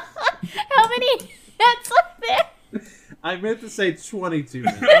 Alex. How many heads are there? I meant to say 22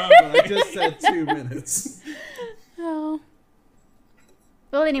 minutes, but I just said 2 minutes. Oh.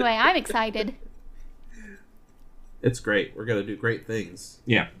 Well, anyway, I'm excited. It's great. We're going to do great things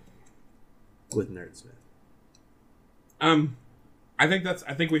Yeah. with Nerdsmith. I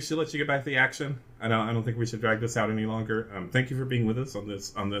think we should let you get back to the action. I don't think we should drag this out any longer. Thank you for being with us on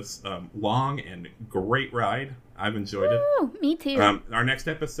this long and great ride. I've enjoyed it. Ooh, me too. Our next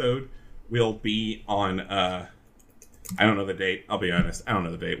episode will be on I don't know the date. I'll be honest. I don't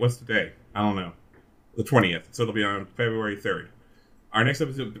know the date. What's the day? I don't know. The 20th. So it'll be on February 3rd. Our next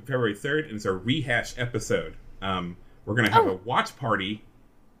episode will be February 3rd, and it's a rehash episode. We're going to have a watch party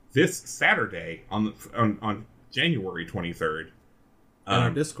this Saturday on January 23rd. On our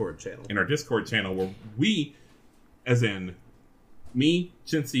Discord channel. In our Discord channel, where we, as in me,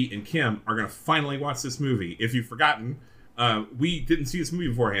 Jinxie, and Kim, are going to finally watch this movie. If you've forgotten, we didn't see this movie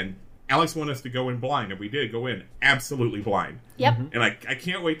beforehand. Alex wanted us to go in blind, and we did go in absolutely blind. Yep. And I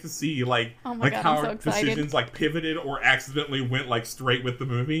can't wait to see Oh my God, how I'm so our excited. decisions pivoted or accidentally went straight with the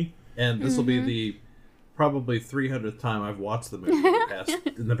movie. And this will be the probably 300th time I've watched the movie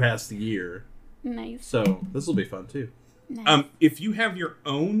in the past year. Nice. So this will be fun too. Nice. If you have your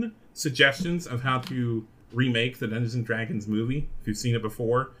own suggestions of how to remake the Dungeons and Dragons movie, if you've seen it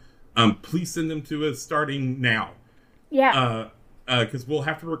before, please send them to us starting now. Yeah. Because we'll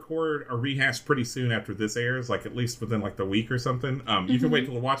have to record a rehash pretty soon after this airs, at least within the week or something. You can wait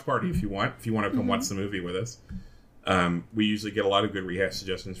till the watch party if you want to come watch the movie with us. We usually get a lot of good rehash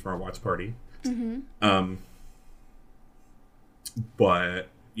suggestions from our watch party. But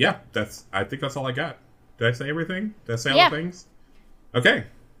yeah, I think that's all I got. Did I say everything? Did I say all the things? Okay.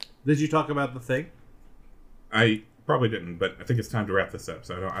 Did you talk about the thing? I probably didn't, but I think it's time to wrap this up,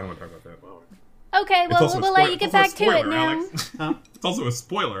 so I don't want to talk about that. Okay, It's well, also a we'll let you get it's also back a to it spoiler, now. Alex. Huh? It's also a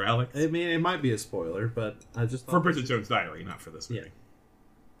spoiler, Alex. I mean, it might be a spoiler, but I just For thought Bridget Jones' Diary, not for this movie. Yeah.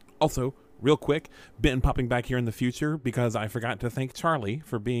 Also, real quick, Ben popping back here in the future because I forgot to thank Charlie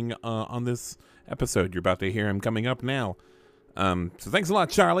for being on this episode. You're about to hear him coming up now. So thanks a lot,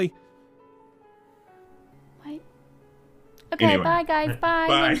 Charlie. What? Okay, Anyway. bye, guys. Bye.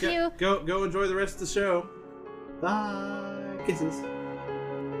 Bye. Thank you. Go enjoy the rest of the show. Bye. Kisses.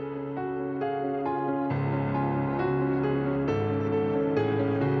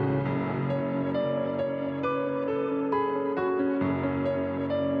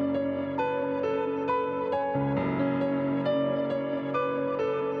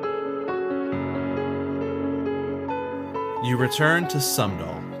 You return to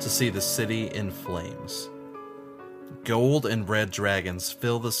Sumdal to see the city in flames. Gold and red dragons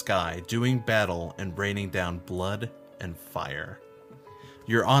fill the sky, doing battle and raining down blood and fire.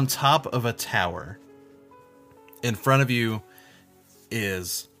 You're on top of a tower. In front of you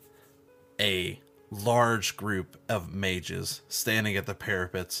is a large group of mages standing at the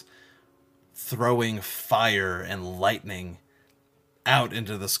parapets, throwing fire and lightning out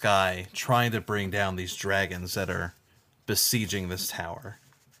into the sky, trying to bring down these dragons that are besieging this tower.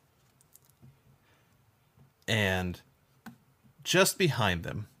 And just behind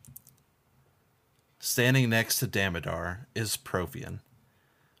them, standing next to Damodar, is Profian,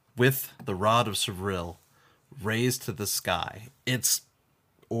 with the Rod of Sevril raised to the sky. Its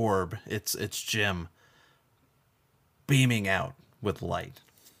orb, its gem, beaming out with light.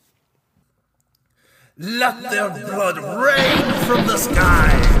 Let their blood rain from the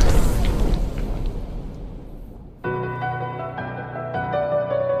sky!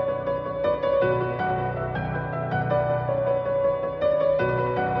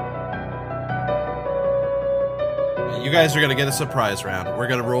 You guys are going to get a surprise round. We're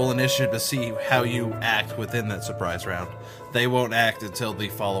going to roll initiative to see how you act within that surprise round. They won't act until the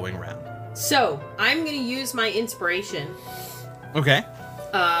following round. So, I'm going to use my inspiration. Okay.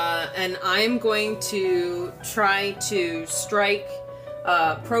 And I'm going to try to strike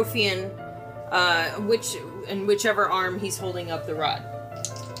Profian, whichever arm he's holding up the rod.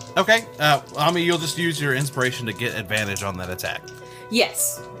 Okay. You'll just use your inspiration to get advantage on that attack.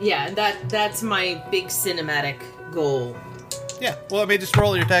 Yes. Yeah, that's my big cinematic goal. Yeah. Well, just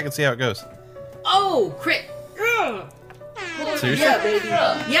roll your attack and see how it goes. Oh, crit! Seriously? Yeah, baby.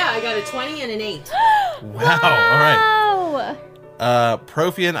 Yeah, I got a 20 and an 8. Wow. All right.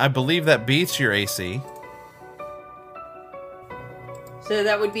 Profian, I believe that beats your AC. So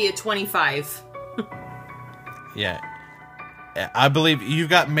that would be a 25. Yeah. I believe you've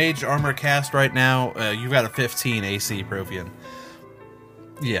got mage armor cast right now. You've got a 15 AC, Profian.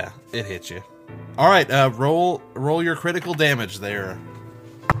 Yeah, it hit you. All right, roll your critical damage there,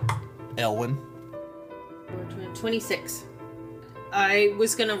 Elwyn. 26. I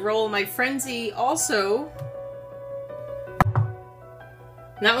was gonna roll my frenzy also.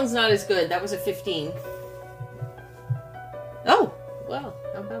 That one's not as good. That was a 15. Oh, well,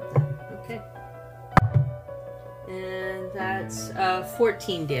 how about that? Okay. And that's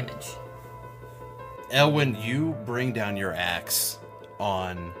 14 damage. Elwyn, you bring down your axe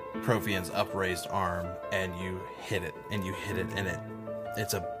on Profian's upraised arm, and you hit it, and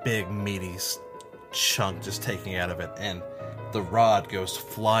it's a big, meaty chunk just taking out of it, and the rod goes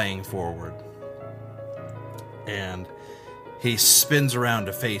flying forward. And he spins around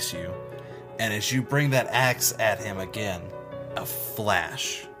to face you, and as you bring that axe at him again, a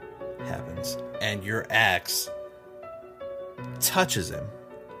flash happens, and your axe touches him.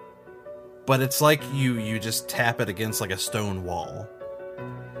 But it's like you just tap it against like a stone wall,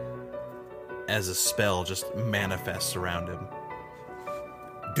 as a spell just manifests around him.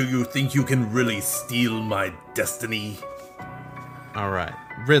 Do you think you can really steal my destiny? Alright,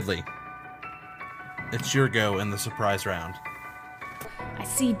 Ridley, it's your go in the surprise round. I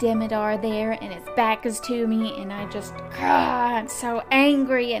see Damodar there, and his back is to me, and I'm so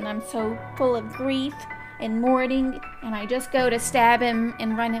angry, and I'm so full of grief and mourning, and I just go to stab him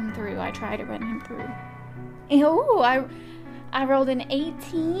and run him through. I try to run him through. And, I rolled an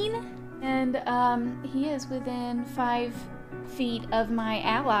 18, and he is within 5 feet of my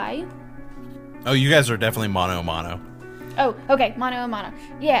ally. Oh, you guys are definitely mono. Oh, okay, mono.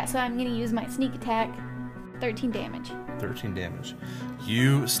 Yeah, so I'm gonna use my sneak attack. 13 damage. 13 damage.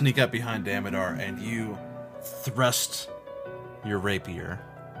 You sneak up behind Damodar and you thrust your rapier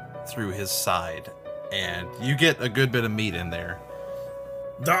through his side, and you get a good bit of meat in there.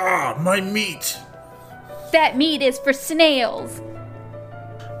 Ah, my meat! That meat is for snails.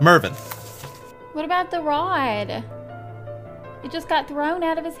 Mervin. What about the rod? It just got thrown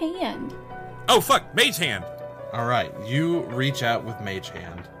out of his hand. Oh, fuck! Mage hand! Alright, you reach out with Mage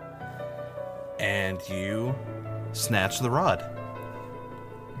Hand, and you snatch the rod.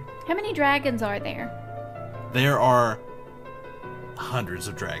 How many dragons are there? There are hundreds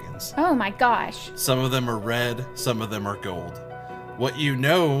of dragons. Oh my gosh. Some of them are red, some of them are gold. What you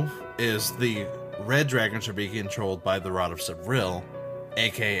know is the red dragons are being controlled by the Rod of Sevril,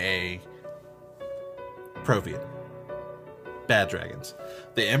 aka Profian. Bad dragons.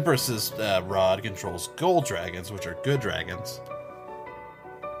 The Empress's rod controls gold dragons, which are good dragons,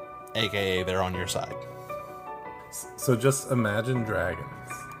 aka they're on your side. So just imagine dragons.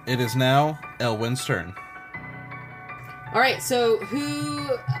 It is now Elwyn's turn. Alright, so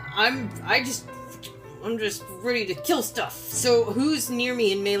I just I'm just ready to kill stuff. So who's near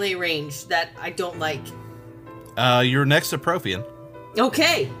me in melee range that I don't like? You're next to Profian.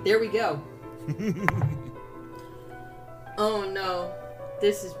 Okay, there we go. Oh no,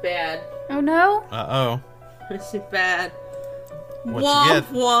 this is bad. Oh no? Uh-oh. This is bad. What'd Womp you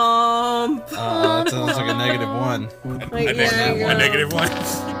get? womp. That sounds like a -1. A negative one.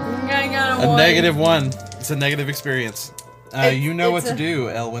 I got A one. -1. It's a negative experience. You know what it's to do,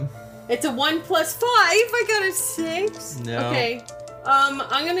 Elwyn. It's a 1 + 5. I got a 6. No. Okay. I'm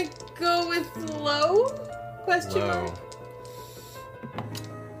gonna go with low? Question Low. mark.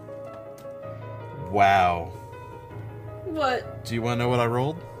 Wow. What? Do you want to know what I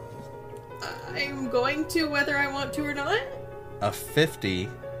rolled? I'm going to, whether I want to or not. A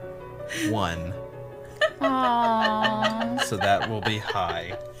 51. Aww. So that will be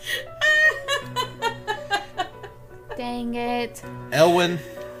high. Dang it. Elwyn,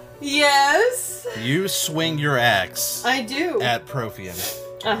 Yes. you swing your axe I do. at Profian,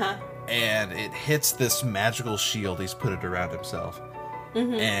 Uh-huh. and it hits this magical shield he's put it around himself.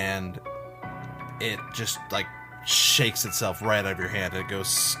 Mm-hmm. And it just, like, shakes itself right out of your hand. And it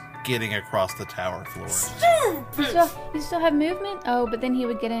goes skidding across the tower floor. You still have movement? Oh, but then he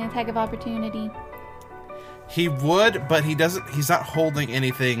would get an attack of opportunity. He would, but he doesn't. He's not holding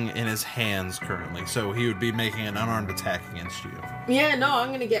anything in his hands currently, so he would be making an unarmed attack against you. Yeah, no,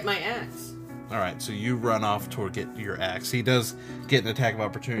 I'm gonna get my axe. All right, so you run off toward get your axe. He does get an attack of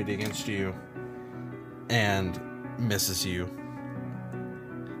opportunity against you, and misses you.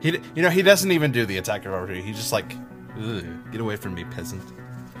 He doesn't even do the attack of opportunity. He's just like, ugh, get away from me, peasant.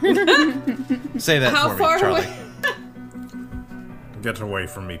 Say that How for far me, Charlie. away? Get away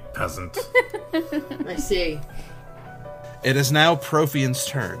from me, peasant. I see. It is now Profian's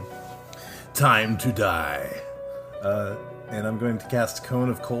turn. Time to die. And I'm going to cast Cone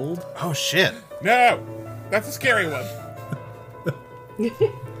of Cold. Oh shit! No! That's a scary one.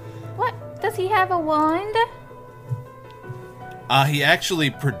 What? Does he have a wand? He actually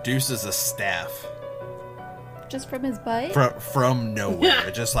produces a staff Just from his butt? from nowhere.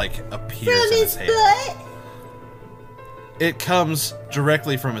 It just like appears in his hand. It comes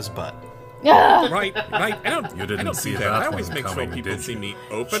directly from his butt. Right. I don't. You didn't I don't see that. that I always one make sure coming, people did see you? me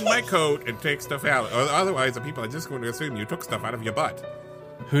open my coat and take stuff out. Otherwise, the people are just going to assume you took stuff out of your butt.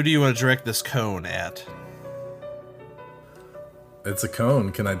 Who do you want to direct this cone at? It's a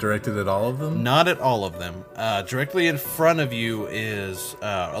cone. Can I direct it at all of them? Not at all of them. Directly in front of you is,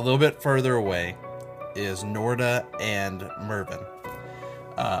 a little bit further away, is Norda and Mervin.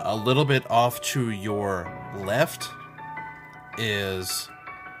 A little bit off to your left is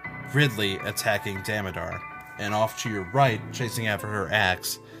Ridley attacking Damodar. And off to your right, chasing after her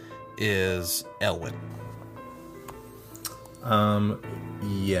axe, is Elwyn.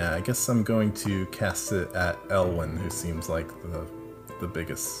 Yeah, I guess I'm going to cast it at Elwyn, who seems like the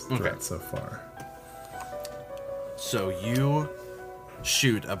biggest threat so far. So you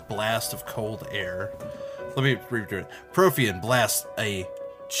shoot a blast of cold air. Let me redo it. Profian blasts a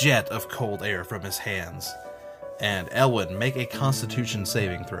jet of cold air from his hands. And Elwyn, make a Constitution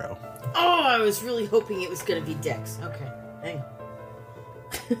saving throw. Oh, I was really hoping it was gonna be Dex. Okay, hang on.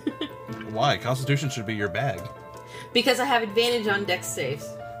 Why? Constitution should be your bag. Because I have advantage on Dex saves.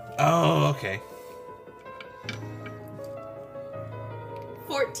 Oh, okay.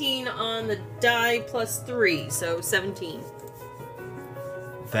 14 on the die plus 3, so 17.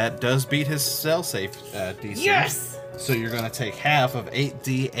 That does beat his cell safe DC. Yes! So you're going to take half of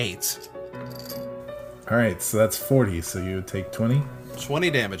 8d8. Alright, so that's 40, so you would take 20? 20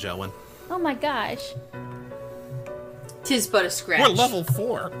 damage, Elwyn. Oh my gosh. Tis but a scratch. We're level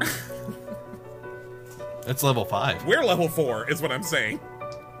 4. It's level 5. We're level 4, is what I'm saying.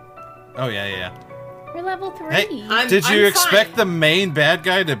 Oh, yeah. We're level 3. Hey, did you expect the main bad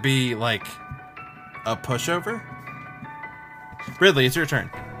guy to be, like, a pushover? Ridley, it's your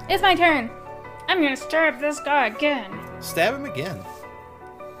turn. It's my turn. I'm gonna stab this guy again. Stab him again.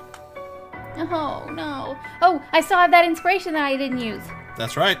 Oh, no. Oh, I still have that inspiration that I didn't use.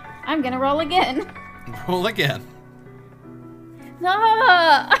 That's right. I'm gonna roll again. Roll again. No!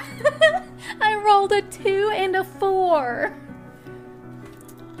 I rolled a 2 and a 4.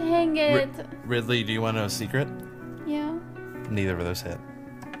 Dang it. Ridley, do you want to know a secret? Yeah. Neither of those hit.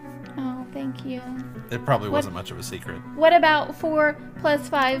 Oh, thank you. It probably wasn't much of a secret. What about 4 plus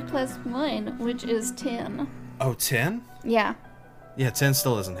 5 plus 1, which is 10? Oh, 10? Yeah. Yeah, 10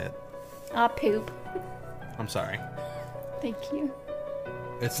 still isn't hit. Ah, poop. I'm sorry. Thank you.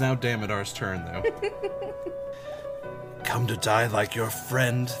 It's now Damodar's turn, though. Come to die like your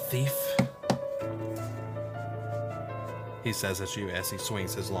friend, thief? He says at you as he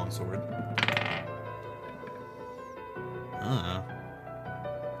swings his longsword.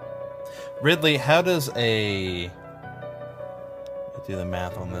 Ridley, how does a... Let's do the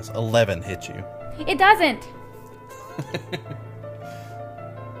math on this. 11 hit you. It doesn't.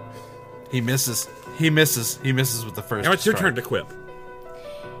 He misses. He misses with the first Now it's your strike. turn to quip.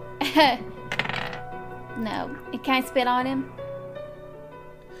 No. Can I spit on him?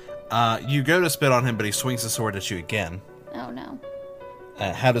 You go to spit on him, but he swings the sword at you again. Oh, no.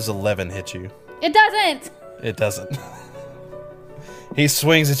 How does 11 hit you? It doesn't. It doesn't. He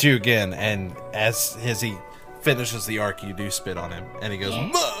swings at you again, and as he finishes the arc, you do spit on him, and he goes, Yeah.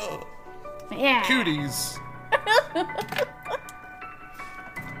 "Whoa, Yeah. cooties."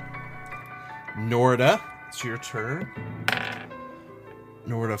 Norda, it's your turn.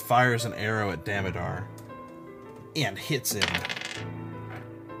 Norda fires an arrow at Damodar and hits him,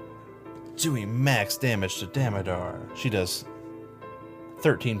 doing max damage to Damodar. She does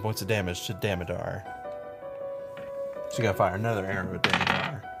 13 points of damage to Damodar. She's gonna fire another arrow at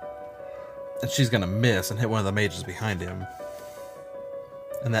Damodar. And she's gonna miss and hit one of the mages behind him.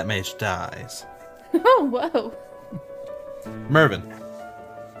 And that mage dies. Oh, whoa. Mervin.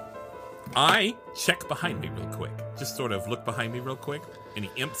 I check behind me real quick. Just sort of look behind me real quick. Any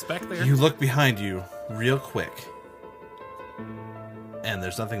imps back there? You look behind you real quick. And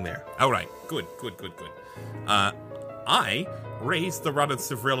there's nothing there. All right. Good. I raise the rod of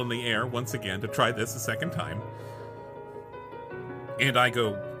Sevril in the air once again to try this a second time. And I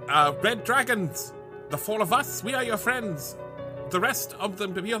go, Red Dragons, the four of us, we are your friends. The rest of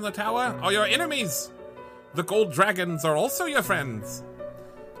them to be on the tower are your enemies. The gold dragons are also your friends.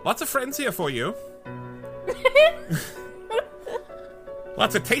 Lots of friends here for you.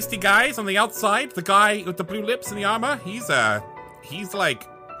 Lots of tasty guys on the outside. The guy with the blue lips and the armor, he's like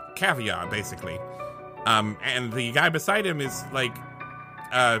caviar, basically. And the guy beside him is like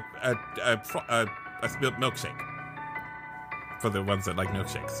a spilled milkshake. For the ones that like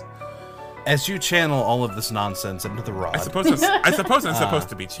milkshakes. As you channel all of this nonsense into the rod, I suppose I'm supposed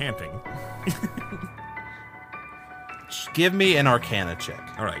to be chanting. give me an Arcana check.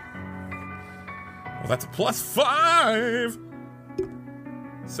 All right. Well, that's a +5.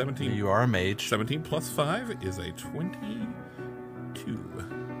 17. You are a mage. 17 plus 5 is a 22.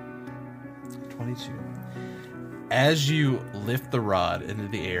 22. As you lift the rod into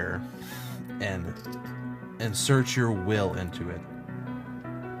the air and insert your will into it,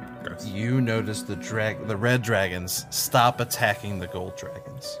 Gross. you notice the red dragons stop attacking the gold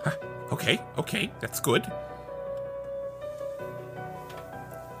dragons. Okay, that's good.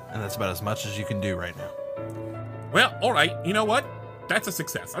 And that's about as much as you can do right now. Well, all right. You know what? That's a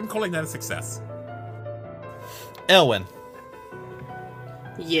success. I'm calling that a success. Elwyn,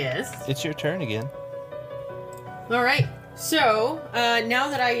 Yes. it's your turn again. All right. So now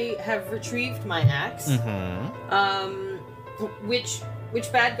that I have retrieved my axe, which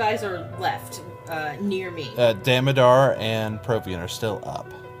bad guys are left near me? Damodar and Provian are still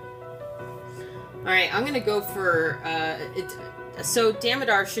up. All right, I'm gonna go for it. So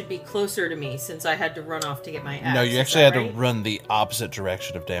Damodar should be closer to me since I had to run off to get my axe. No, you is actually that had right? to run the opposite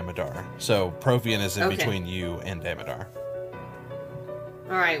direction of Damodar. So Provian is in Okay. between you and Damodar.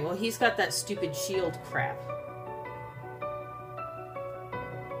 All right. Well, he's got that stupid shield crap.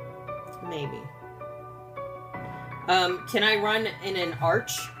 Maybe. Can I run in an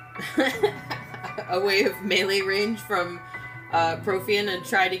arch away of melee range from Profian and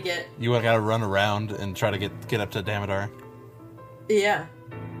try to get? You gotta run around and try to get up to Damodar. Yeah.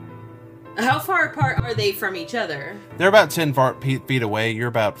 How far apart are they from each other? They're about 10 feet away. You're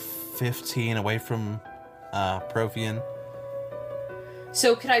about 15 away from Profian.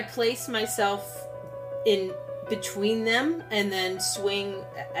 So could I place myself in between them and then swing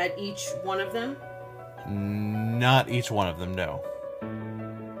at each one of them? Not each one of them, no.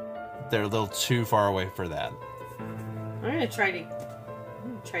 They're a little too far away for that. I'm gonna try to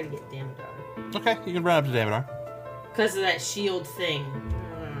get Damodar Okay, you can run up to Damodar. because of that shield thing.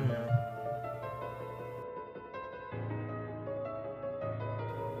 I don't know.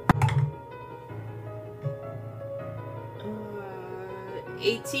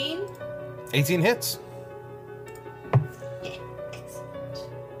 18. 18 hits. Yeah, excellent.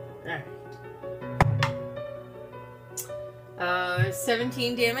 All right.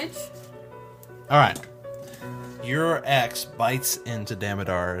 17 damage. All right. Your axe bites into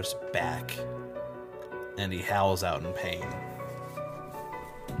Damodar's back, and he howls out in pain.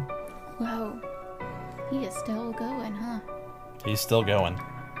 Whoa. He is still going, huh? He's still going.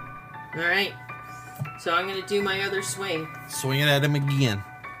 All right. So I'm gonna do my other swing. Swinging at him again.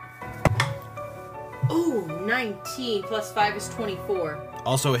 Ooh, 19 plus 5 is 24.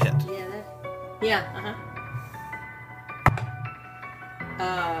 Also a hit. Yeah, uh-huh.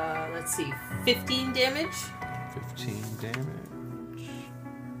 Let's see, 15 damage. 15 damage.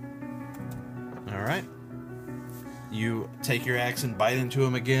 All right. You take your axe and bite into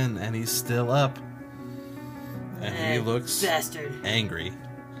him again, and he's still up. And he looks bastard angry.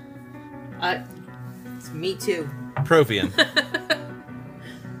 It's me too. Profian.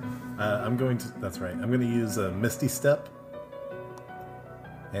 I'm going to. That's right. I'm going to use a Misty Step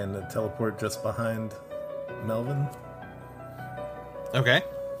and teleport just behind Melvin. Okay.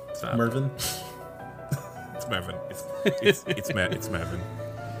 Stop. Mervin. It's Mervin. It's Mervin.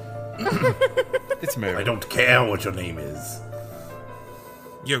 It's Mervin. I don't care what your name is.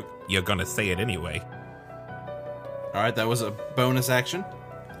 You're gonna say it anyway. All right, that was a bonus action.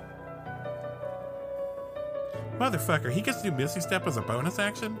 Motherfucker, he gets to do Misty Step as a bonus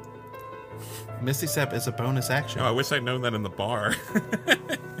action? Misty Step is a bonus action. Oh, I wish I'd known that in the bar.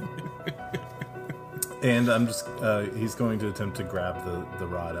 And I'm just. He's going to attempt to grab the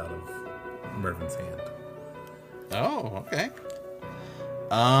rod out of Mervin's hand. Oh, okay.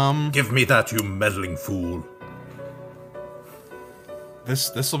 Give me that, you meddling fool.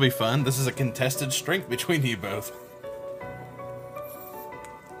 This will be fun. This is a contested strength between you both.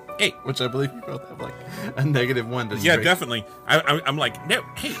 Hey, which I believe you both have like a -1 to yeah, strength. definitely. I'm like, no,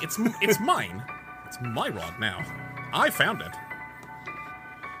 hey, it's mine. It's my rod now. I found it.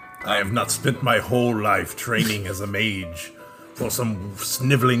 I have not spent my whole life training as a mage for some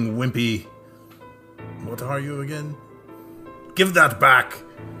sniveling wimpy. What are you again? Give that back.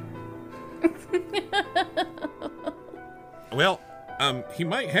 Well, he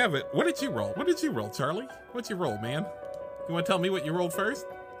might have it. What did you roll? Charlie? What'd you roll, man? You want to tell me what you rolled first,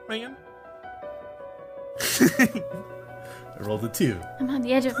 man? I rolled a 2. I'm on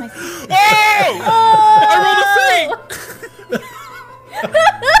the edge of my seat. I rolled a 3!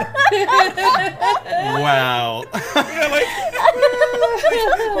 Wow. Yeah, like,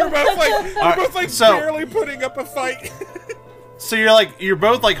 we're both like so- barely putting up a fight. So you're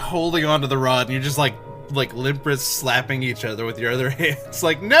both like holding onto the rod, and you're just like limp wrist slapping each other with your other hand. It's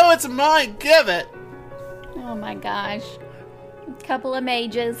like, no, it's mine. Give it. Oh my gosh. Couple of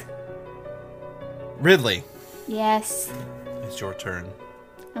mages. Ridley, Yes. it's your turn.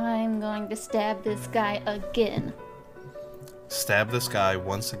 I'm going to stab this guy again. Stab this guy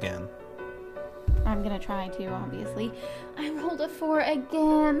once again. I'm gonna try to, obviously. I rolled a 4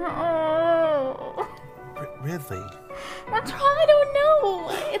 again. Oh. Ridley. That's why I don't know.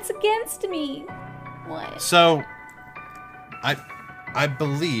 It's against me. What? So, I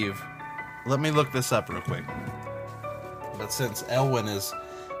believe. Let me look this up real quick. But since Elwyn is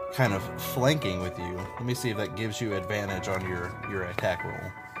kind of flanking with you, let me see if that gives you advantage on your attack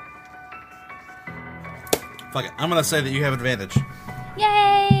roll. Fuck it. I'm gonna say that you have advantage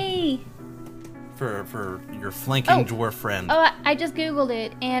Yay! for your flanking dwarf friend. Oh, I just Googled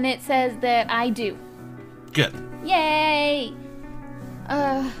it, and it says that I do. Good. Yay!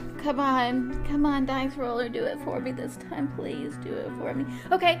 Come on, dice roller, do it for me this time, please. Do it for me.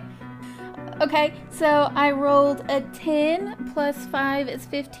 Okay, so I rolled a 10, plus 5 is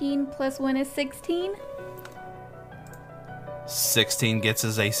 15, plus 1 is 16. 16 gets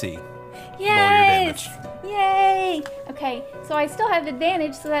his AC. Yes! Yay! Okay, so I still have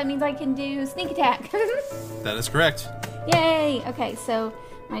advantage, so that means I can do sneak attack. That is correct. Yay! Okay, so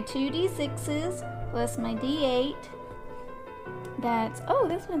my 2d6s plus my d8.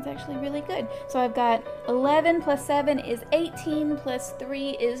 This one's actually really good. So I've got 11 plus 7 is 18, plus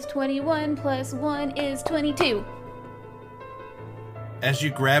 3 is 21, plus 1 is 22. As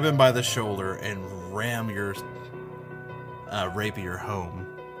you grab him by the shoulder and ram your rapier home,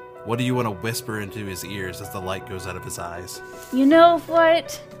 what do you want to whisper into his ears as the light goes out of his eyes? You know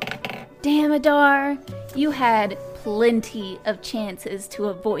what? Damodar, you had plenty of chances to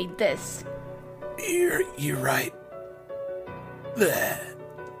avoid this. You're right. Bleh.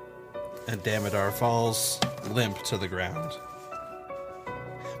 And Damodar falls limp to the ground.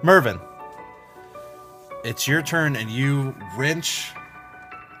 Mervin, it's your turn, and you wrench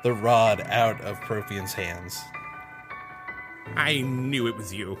the rod out of Profian's hands. I knew it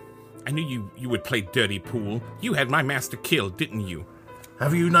was you. I knew you would play dirty pool. You had my master killed, didn't you?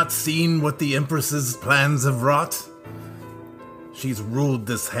 Have you not seen what the Empress's plans have wrought? She's ruled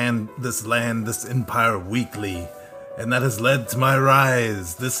this land, this empire weakly, and that has led to my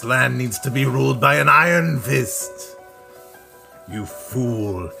rise. This land needs to be ruled by an iron fist. You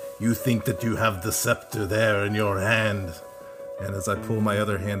fool. You think that you have the scepter there in your hand. And as I pull my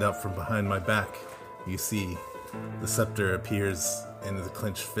other hand out from behind my back, you see the scepter appears in the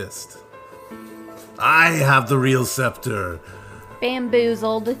clenched fist. I have the real scepter.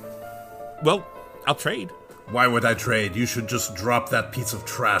 Bamboozled. Well, I'll trade. Why would I trade? You should just drop that piece of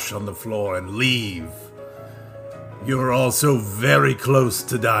trash on the floor and leave. You're all so very close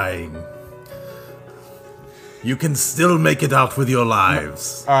to dying. You can still make it out with your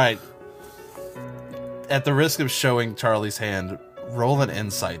lives. All right. At the risk of showing Charlie's hand, roll an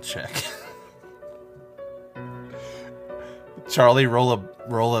insight check. Charlie, roll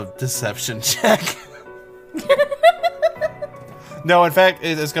a deception check. No, in fact,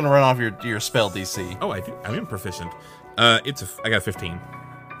 it's going to run off your spell DC. Oh, I'm proficient. I got 15.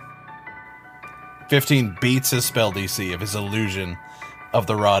 15 beats his spell DC of his illusion of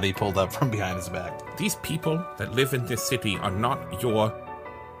the rod he pulled up from behind his back. These people that live in this city are not your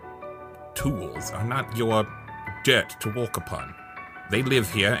tools, are not your dirt to walk upon. They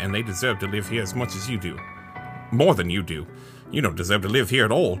live here, and they deserve to live here as much as you do. More than you do. You don't deserve to live here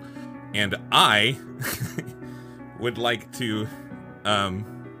at all. And I would like to,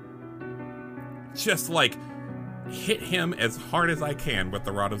 just, like, hit him as hard as I can with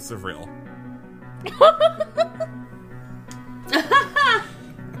the Rod of Sevril.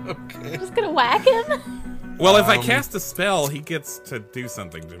 Okay. Just gonna whack him? Well, if I cast a spell, he gets to do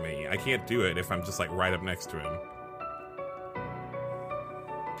something to me. I can't do it if I'm just, like, right up next to him.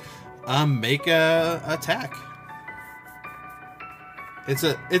 Make a attack. It's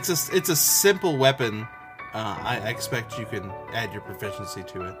a simple weapon. I expect you can add your proficiency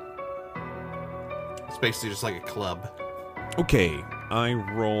to it. It's basically just like a club. Okay, I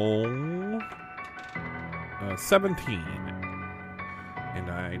roll 17, and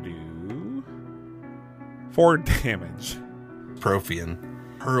I do 4 damage. Profian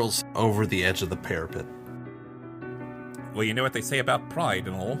hurls over the edge of the parapet. Well, you know what they say about pride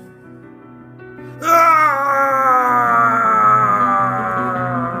and all.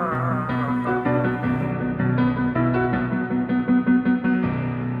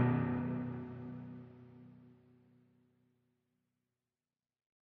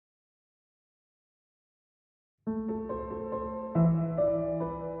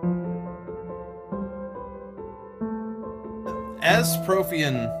 As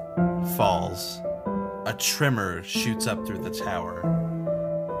Profian falls, a tremor shoots up through the tower,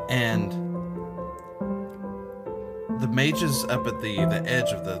 and the mages up at the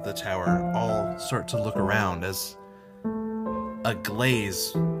edge of the tower all start to look around as a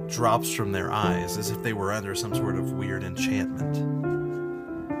glaze drops from their eyes, as if they were under some sort of weird enchantment.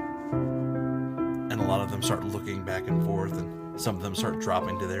 And a lot of them start looking back and forth, and some of them start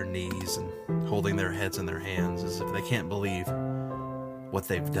dropping to their knees and holding their heads in their hands as if they can't believe what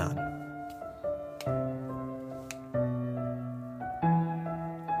they've done.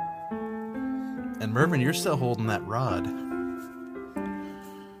 And Mervyn, you're still holding that rod.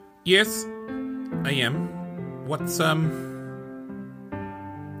 Yes, I am. What's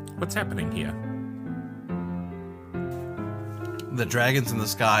happening here? The dragons in the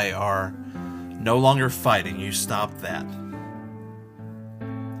sky are no longer fighting. You stopped that.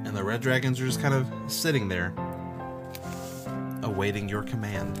 And the red dragons are just kind of sitting there, awaiting your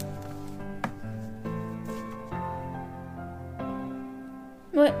command.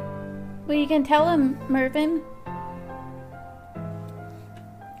 What? Well, you can tell him, Mervyn.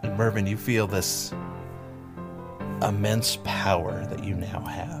 And Mervyn, you feel this immense power that you now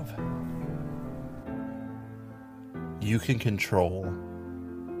have. You can control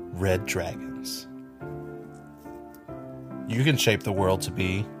red dragons. You can shape the world to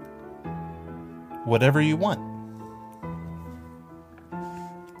be whatever you want.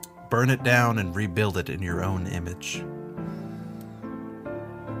 Burn it down and rebuild it in your own image.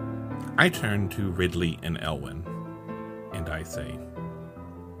 I turn to Ridley and Elwyn, and I say,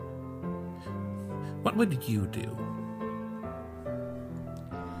 what would you do?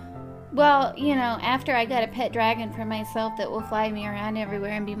 Well, you know, after I got a pet dragon for myself that will fly me around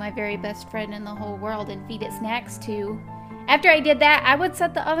everywhere and be my very best friend in the whole world and feed it snacks to, after I did that, I would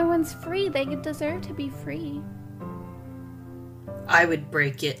set the other ones free. They deserve to be free. I would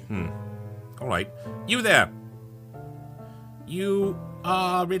break it. All right. You there. You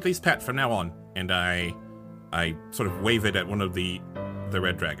are Ridley's pet from now on. And I sort of wave it at one of the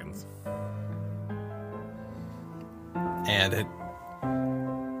red dragons. And it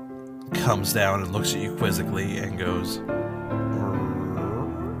comes down and looks at you quizzically and goes,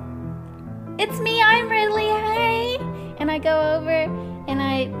 It's me, I'm Ridley, hey! And I go over and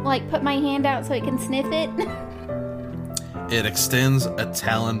I, like, put my hand out so it can sniff it. It extends a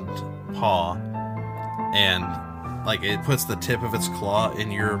taloned paw and, like, it puts the tip of its claw in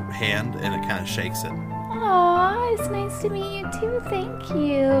your hand and it kind of shakes it. Aw, it's nice to meet you too, thank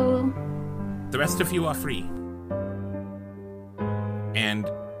you. The rest of you are free. And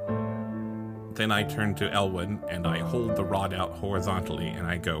then I turn to Elwyn and I hold the rod out horizontally and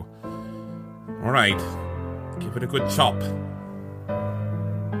I go, "All right, give it a good chop."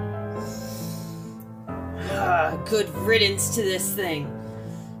 Good riddance to this thing.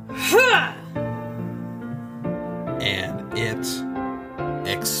 And it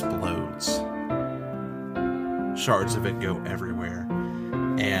explodes. Shards of it go everywhere,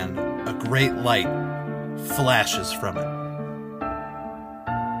 and a great light flashes from it.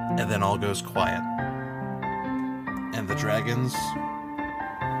 And then all goes quiet. And the dragons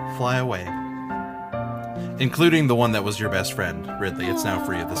fly away. Including the one that was your best friend, Ridley. It's now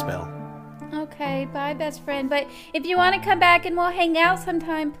free of the spell. Okay, bye, best friend. But if you want to come back and we'll hang out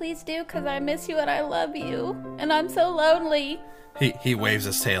sometime, please do, because I miss you and I love you. And I'm so lonely. He waves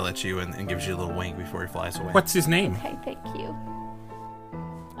his tail at you and gives you a little wink before he flies away. What's his name? Okay, thank you.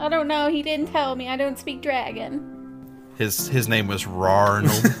 I don't know. He didn't tell me. I don't speak dragon. His name was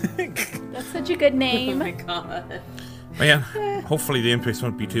Rarnold. That's such a good Oh name. my god. Well, yeah, hopefully the Empress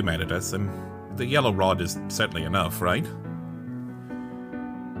won't be too mad at us. The yellow rod is certainly enough, right?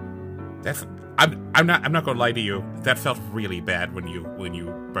 I'm not gonna lie to you. That felt really bad when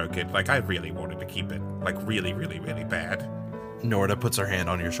you broke it. Like, I really wanted to keep it. Like, really, really, really bad. Norda puts her hand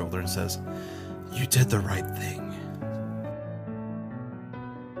on your shoulder and says, "You did the right thing."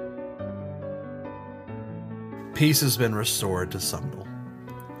 Peace has been restored to Sumdle.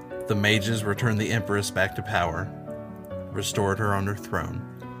 The mages returned the Empress back to power, restored her on her throne,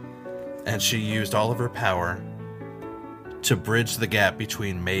 and she used all of her power to bridge the gap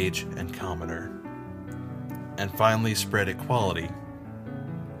between mage and commoner, and finally spread equality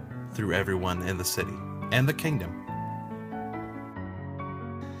through everyone in the city and the kingdom.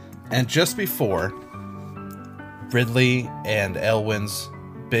 And just before Ridley and Elwyn's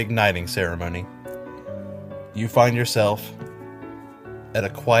big knighting ceremony, you find yourself at a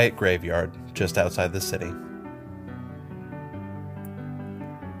quiet graveyard just outside the city.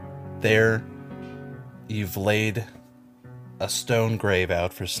 There, you've laid a stone grave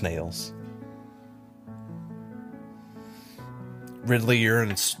out for snails. Ridley, you're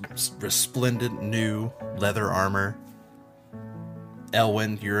in resplendent new leather armor.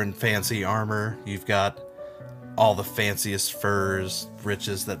 Elwyn, you're in fancy armor. You've got all the fanciest furs,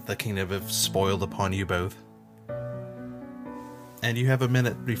 riches that the kingdom have spoiled upon you both. And you have a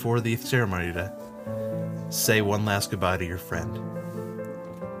minute before the ceremony to say one last goodbye to your friend.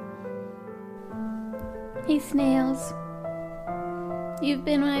 Hey, Snails. You've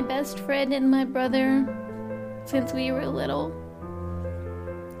been my best friend and my brother since we were little.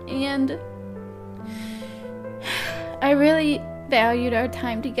 And I really valued our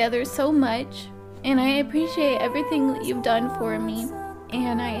time together so much. And I appreciate everything that you've done for me.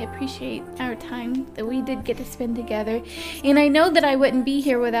 And I appreciate our time that we did get to spend together. And I know that I wouldn't be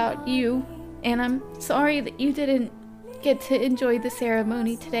here without you. And I'm sorry that you didn't get to enjoy the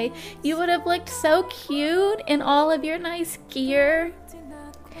ceremony today. You would have looked so cute in all of your nice gear.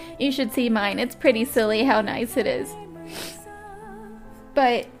 You should see mine. It's pretty silly how nice it is.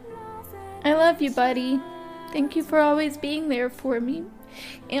 But I love you, buddy. Thank you for always being there for me.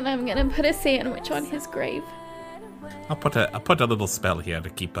 And I'm gonna put a sandwich on his grave. I'll put a little spell here to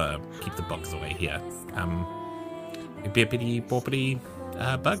keep the bugs away here. Bippity boppity,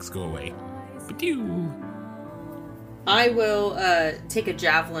 bugs go away. Ba-doo. I will take a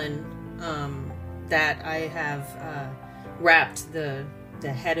javelin that I have wrapped the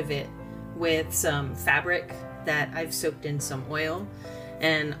head of it with some fabric that I've soaked in some oil,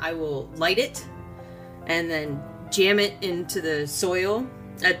 and I will light it and then jam it into the soil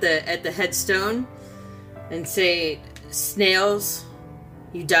at the headstone and say, "Snails,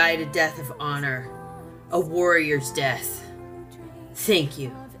 you died a death of honor, a warrior's death. Thank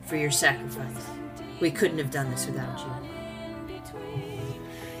you for your sacrifice. We couldn't have done this without you."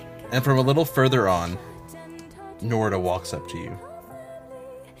 And from a little further on, Norda walks up to you.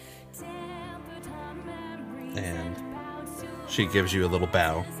 And she gives you a little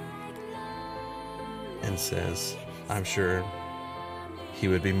bow and says, "I'm sure he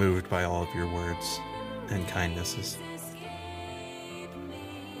would be moved by all of your words and kindnesses."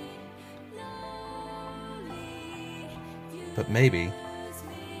 But maybe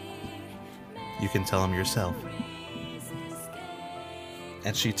you can tell him yourself.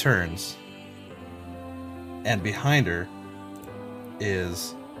 And she turns, and behind her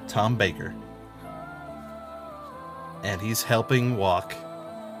is Tom Baker. And he's helping walk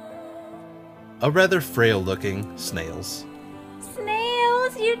a rather frail-looking Snails.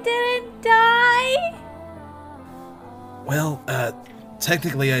 Snails, you didn't die? Well,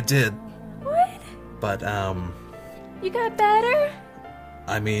 technically I did. What? But, You got better?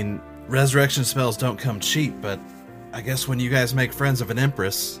 I mean, resurrection spells don't come cheap, but I guess when you guys make friends of an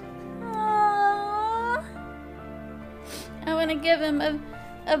empress... Aww. I want to give him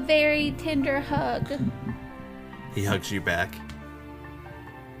a very tender hug. He hugs you back.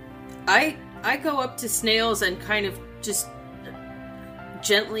 I go up to Snails and kind of just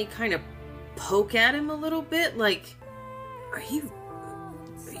gently kind of poke at him a little bit, like, are you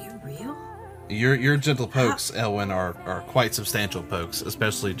real? Your gentle pokes, Elwyn, are quite substantial pokes,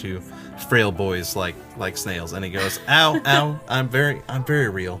 especially to frail boys like Snails. And he goes, "Ow, I'm very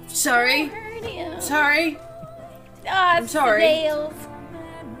real." Sorry. Sorry. I'm sorry. Snails.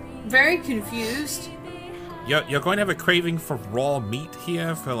 Very confused. You're going to have a craving for raw meat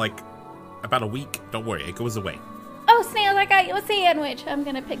here for like about a week. Don't worry, it goes away. Oh, Snails, I got you a sandwich. I'm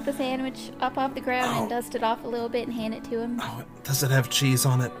gonna pick the sandwich up off the ground and dust it off a little bit and hand it to him. Oh, does it have cheese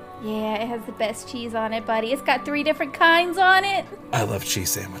on it? Yeah, it has the best cheese on it, buddy. It's got 3 different kinds on it. I love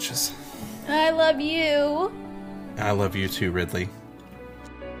cheese sandwiches. I love you. I love you too, Ridley.